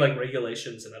going to be like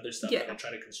regulations and other stuff that will try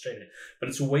to constrain it. But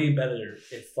it's way better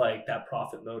if like that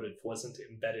profit motive wasn't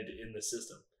embedded in the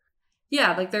system.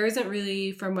 Yeah, like there isn't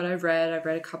really, from what I've read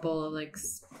a couple of like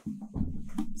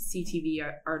CTV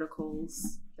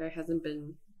articles. There hasn't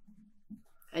been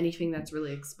anything that's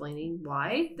really explaining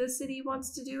why the city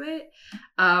wants to do it.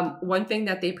 One thing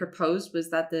that they proposed was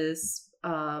that this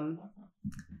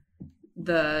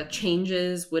the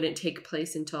changes wouldn't take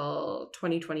place until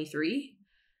 2023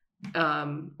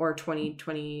 or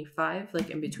 2025, like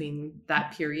in between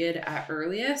that period at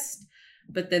earliest.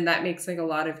 But then that makes like a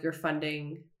lot of your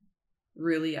funding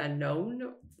really unknown,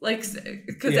 like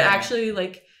because it actually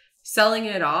like selling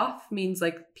it off means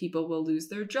like people will lose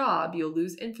their job, you'll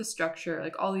lose infrastructure,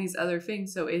 like all these other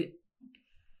things. So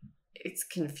it's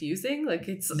confusing. Like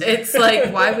it's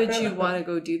like, why would you want to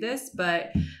go do this?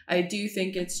 But I do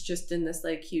think it's just in this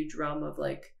like huge realm of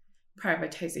like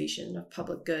privatization of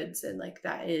public goods, and like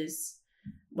that is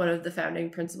one of the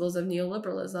founding principles of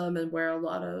neoliberalism, and where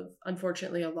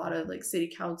unfortunately a lot of like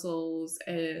city councils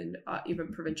and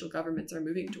even provincial governments are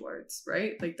moving towards,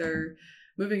 right? Like they're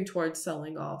moving towards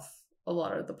selling off a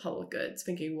lot of the public goods,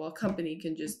 thinking, well, a company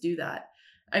can just do that.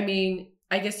 I mean,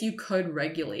 I guess you could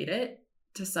regulate it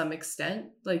to some extent.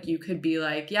 Like you could be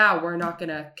like, yeah, we're not going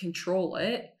to control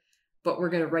it, but we're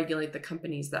going to regulate the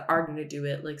companies that are going to do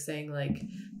it, like saying like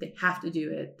they have to do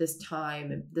it this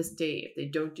time and this date. If they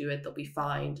don't do it, they'll be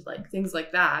fined, like things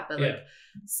like that. But like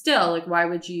still, like why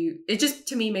would you? It just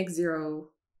to me makes zero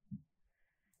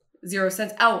 0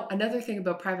 cents. Oh, another thing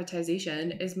about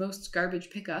privatization is most garbage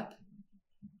pickup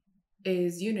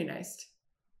is unionized.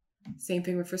 Same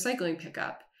thing with recycling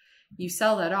pickup. You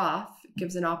sell that off, it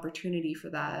gives an opportunity for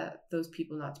those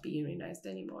people not to be unionized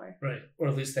anymore. Right. Or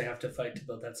at least they have to fight to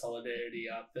build that solidarity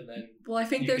up, and then. Well, I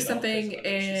think there's something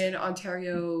in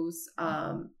Ontario's,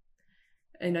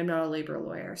 and I'm not a labor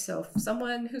lawyer, so if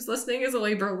someone who's listening is a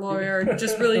labor lawyer,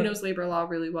 just really knows labor law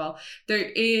really well, there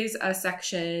is a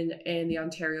section in the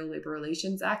Ontario Labor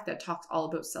Relations Act that talks all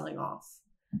about selling off,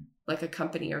 like a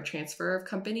company or transfer of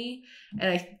company.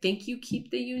 And I think you keep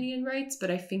the union rights,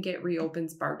 but I think it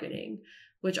reopens bargaining,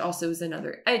 which also is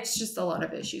it's just a lot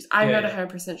of issues. I'm not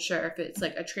 100% sure if it's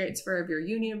like a transfer of your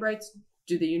union rights.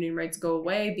 Do the union rights go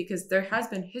away? Because there has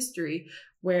been history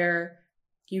where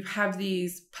you have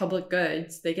these public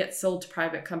goods, they get sold to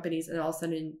private companies, and all of a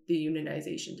sudden the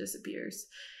unionization disappears.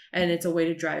 And it's a way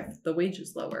to drive the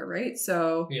wages lower, right?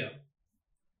 So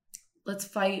let's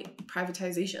fight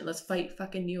privatization. Let's fight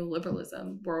fucking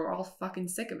neoliberalism. We're all fucking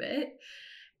sick of it.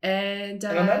 And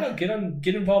on that note,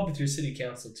 get involved with your city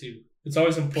council too. It's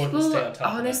always important to stay on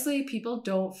top honestly, of that. People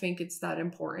don't think it's that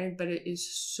important, but it is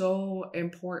so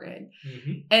important.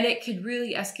 Mm-hmm. And it could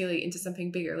really escalate into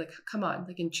something bigger. Like, come on,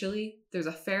 like in Chile, there's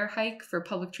a fare hike for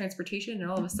public transportation,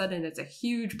 and all of a sudden it's a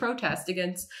huge protest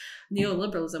against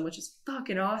neoliberalism, which is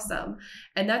fucking awesome.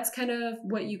 And that's kind of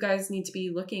what you guys need to be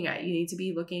looking at. You need to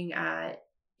be looking at,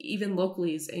 even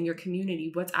locally in your community,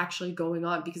 what's actually going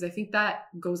on, because I think that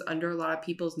goes under a lot of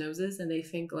people's noses, and they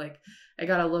think like, I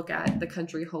gotta look at the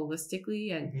country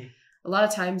holistically. And a lot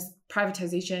of times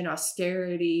privatization,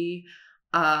 austerity,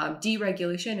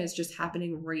 deregulation is just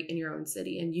happening right in your own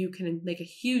city, and you can make a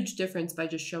huge difference by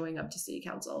just showing up to city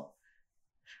council.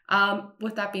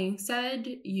 With that being said,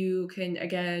 you can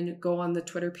again go on the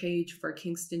Twitter page for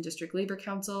Kingston District Labor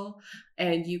Council,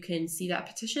 and you can see that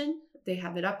petition. They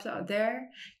have it up there.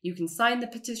 You can sign the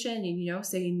petition and,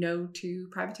 say no to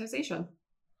privatization.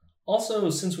 Also,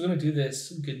 since we're going to do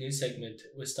this good news segment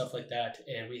with stuff like that,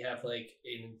 and we have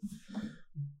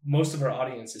most of our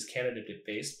audience is Canada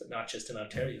based, but not just in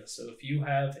Ontario. So if you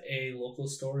have a local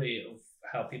story of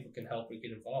how people can help or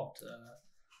get involved,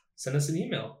 send us an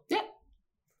email. Yeah,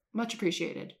 much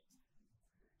appreciated.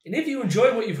 And if you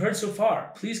enjoyed what you've heard so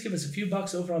far, please give us a few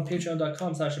bucks over on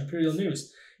patreon.com/Imperial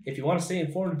News. If you want to stay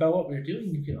informed about what we're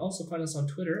doing, you can also find us on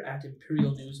Twitter at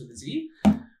Imperial News with a Z.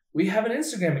 We have an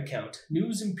Instagram account,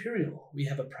 News Imperial. We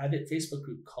have a private Facebook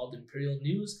group called Imperial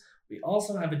News. We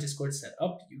also have a Discord set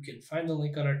up. You can find the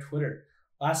link on our Twitter.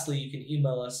 Lastly, you can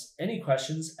email us any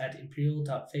questions at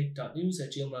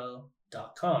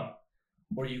imperial.fake.news@gmail.com.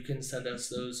 Or you can send us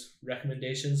those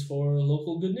recommendations for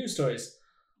local good news stories.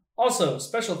 Also,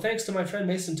 special thanks to my friend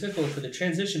Mason Tickle for the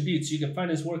transition beats. You can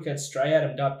find his work at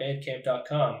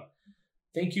striatum.bandcamp.com.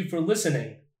 Thank you for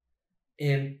listening.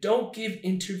 And don't give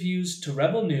interviews to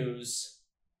Rebel News.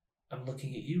 I'm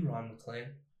looking at you, Ron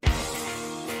McLean.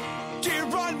 Dear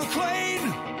Ron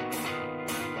McLean,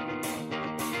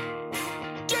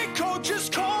 Dick Coach's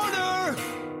Corner.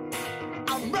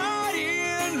 I'm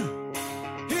riding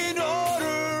in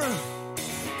order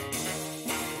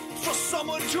for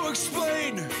someone to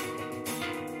explain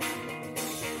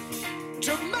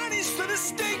to manage the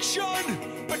distinction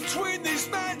between these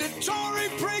mandatory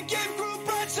pre-game group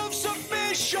rights of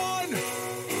submission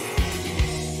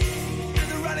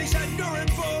and the rallies at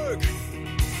Nuremberg.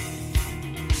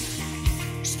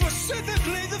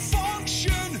 Specifically the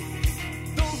function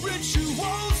the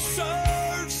ritual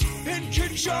serves in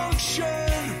conjunction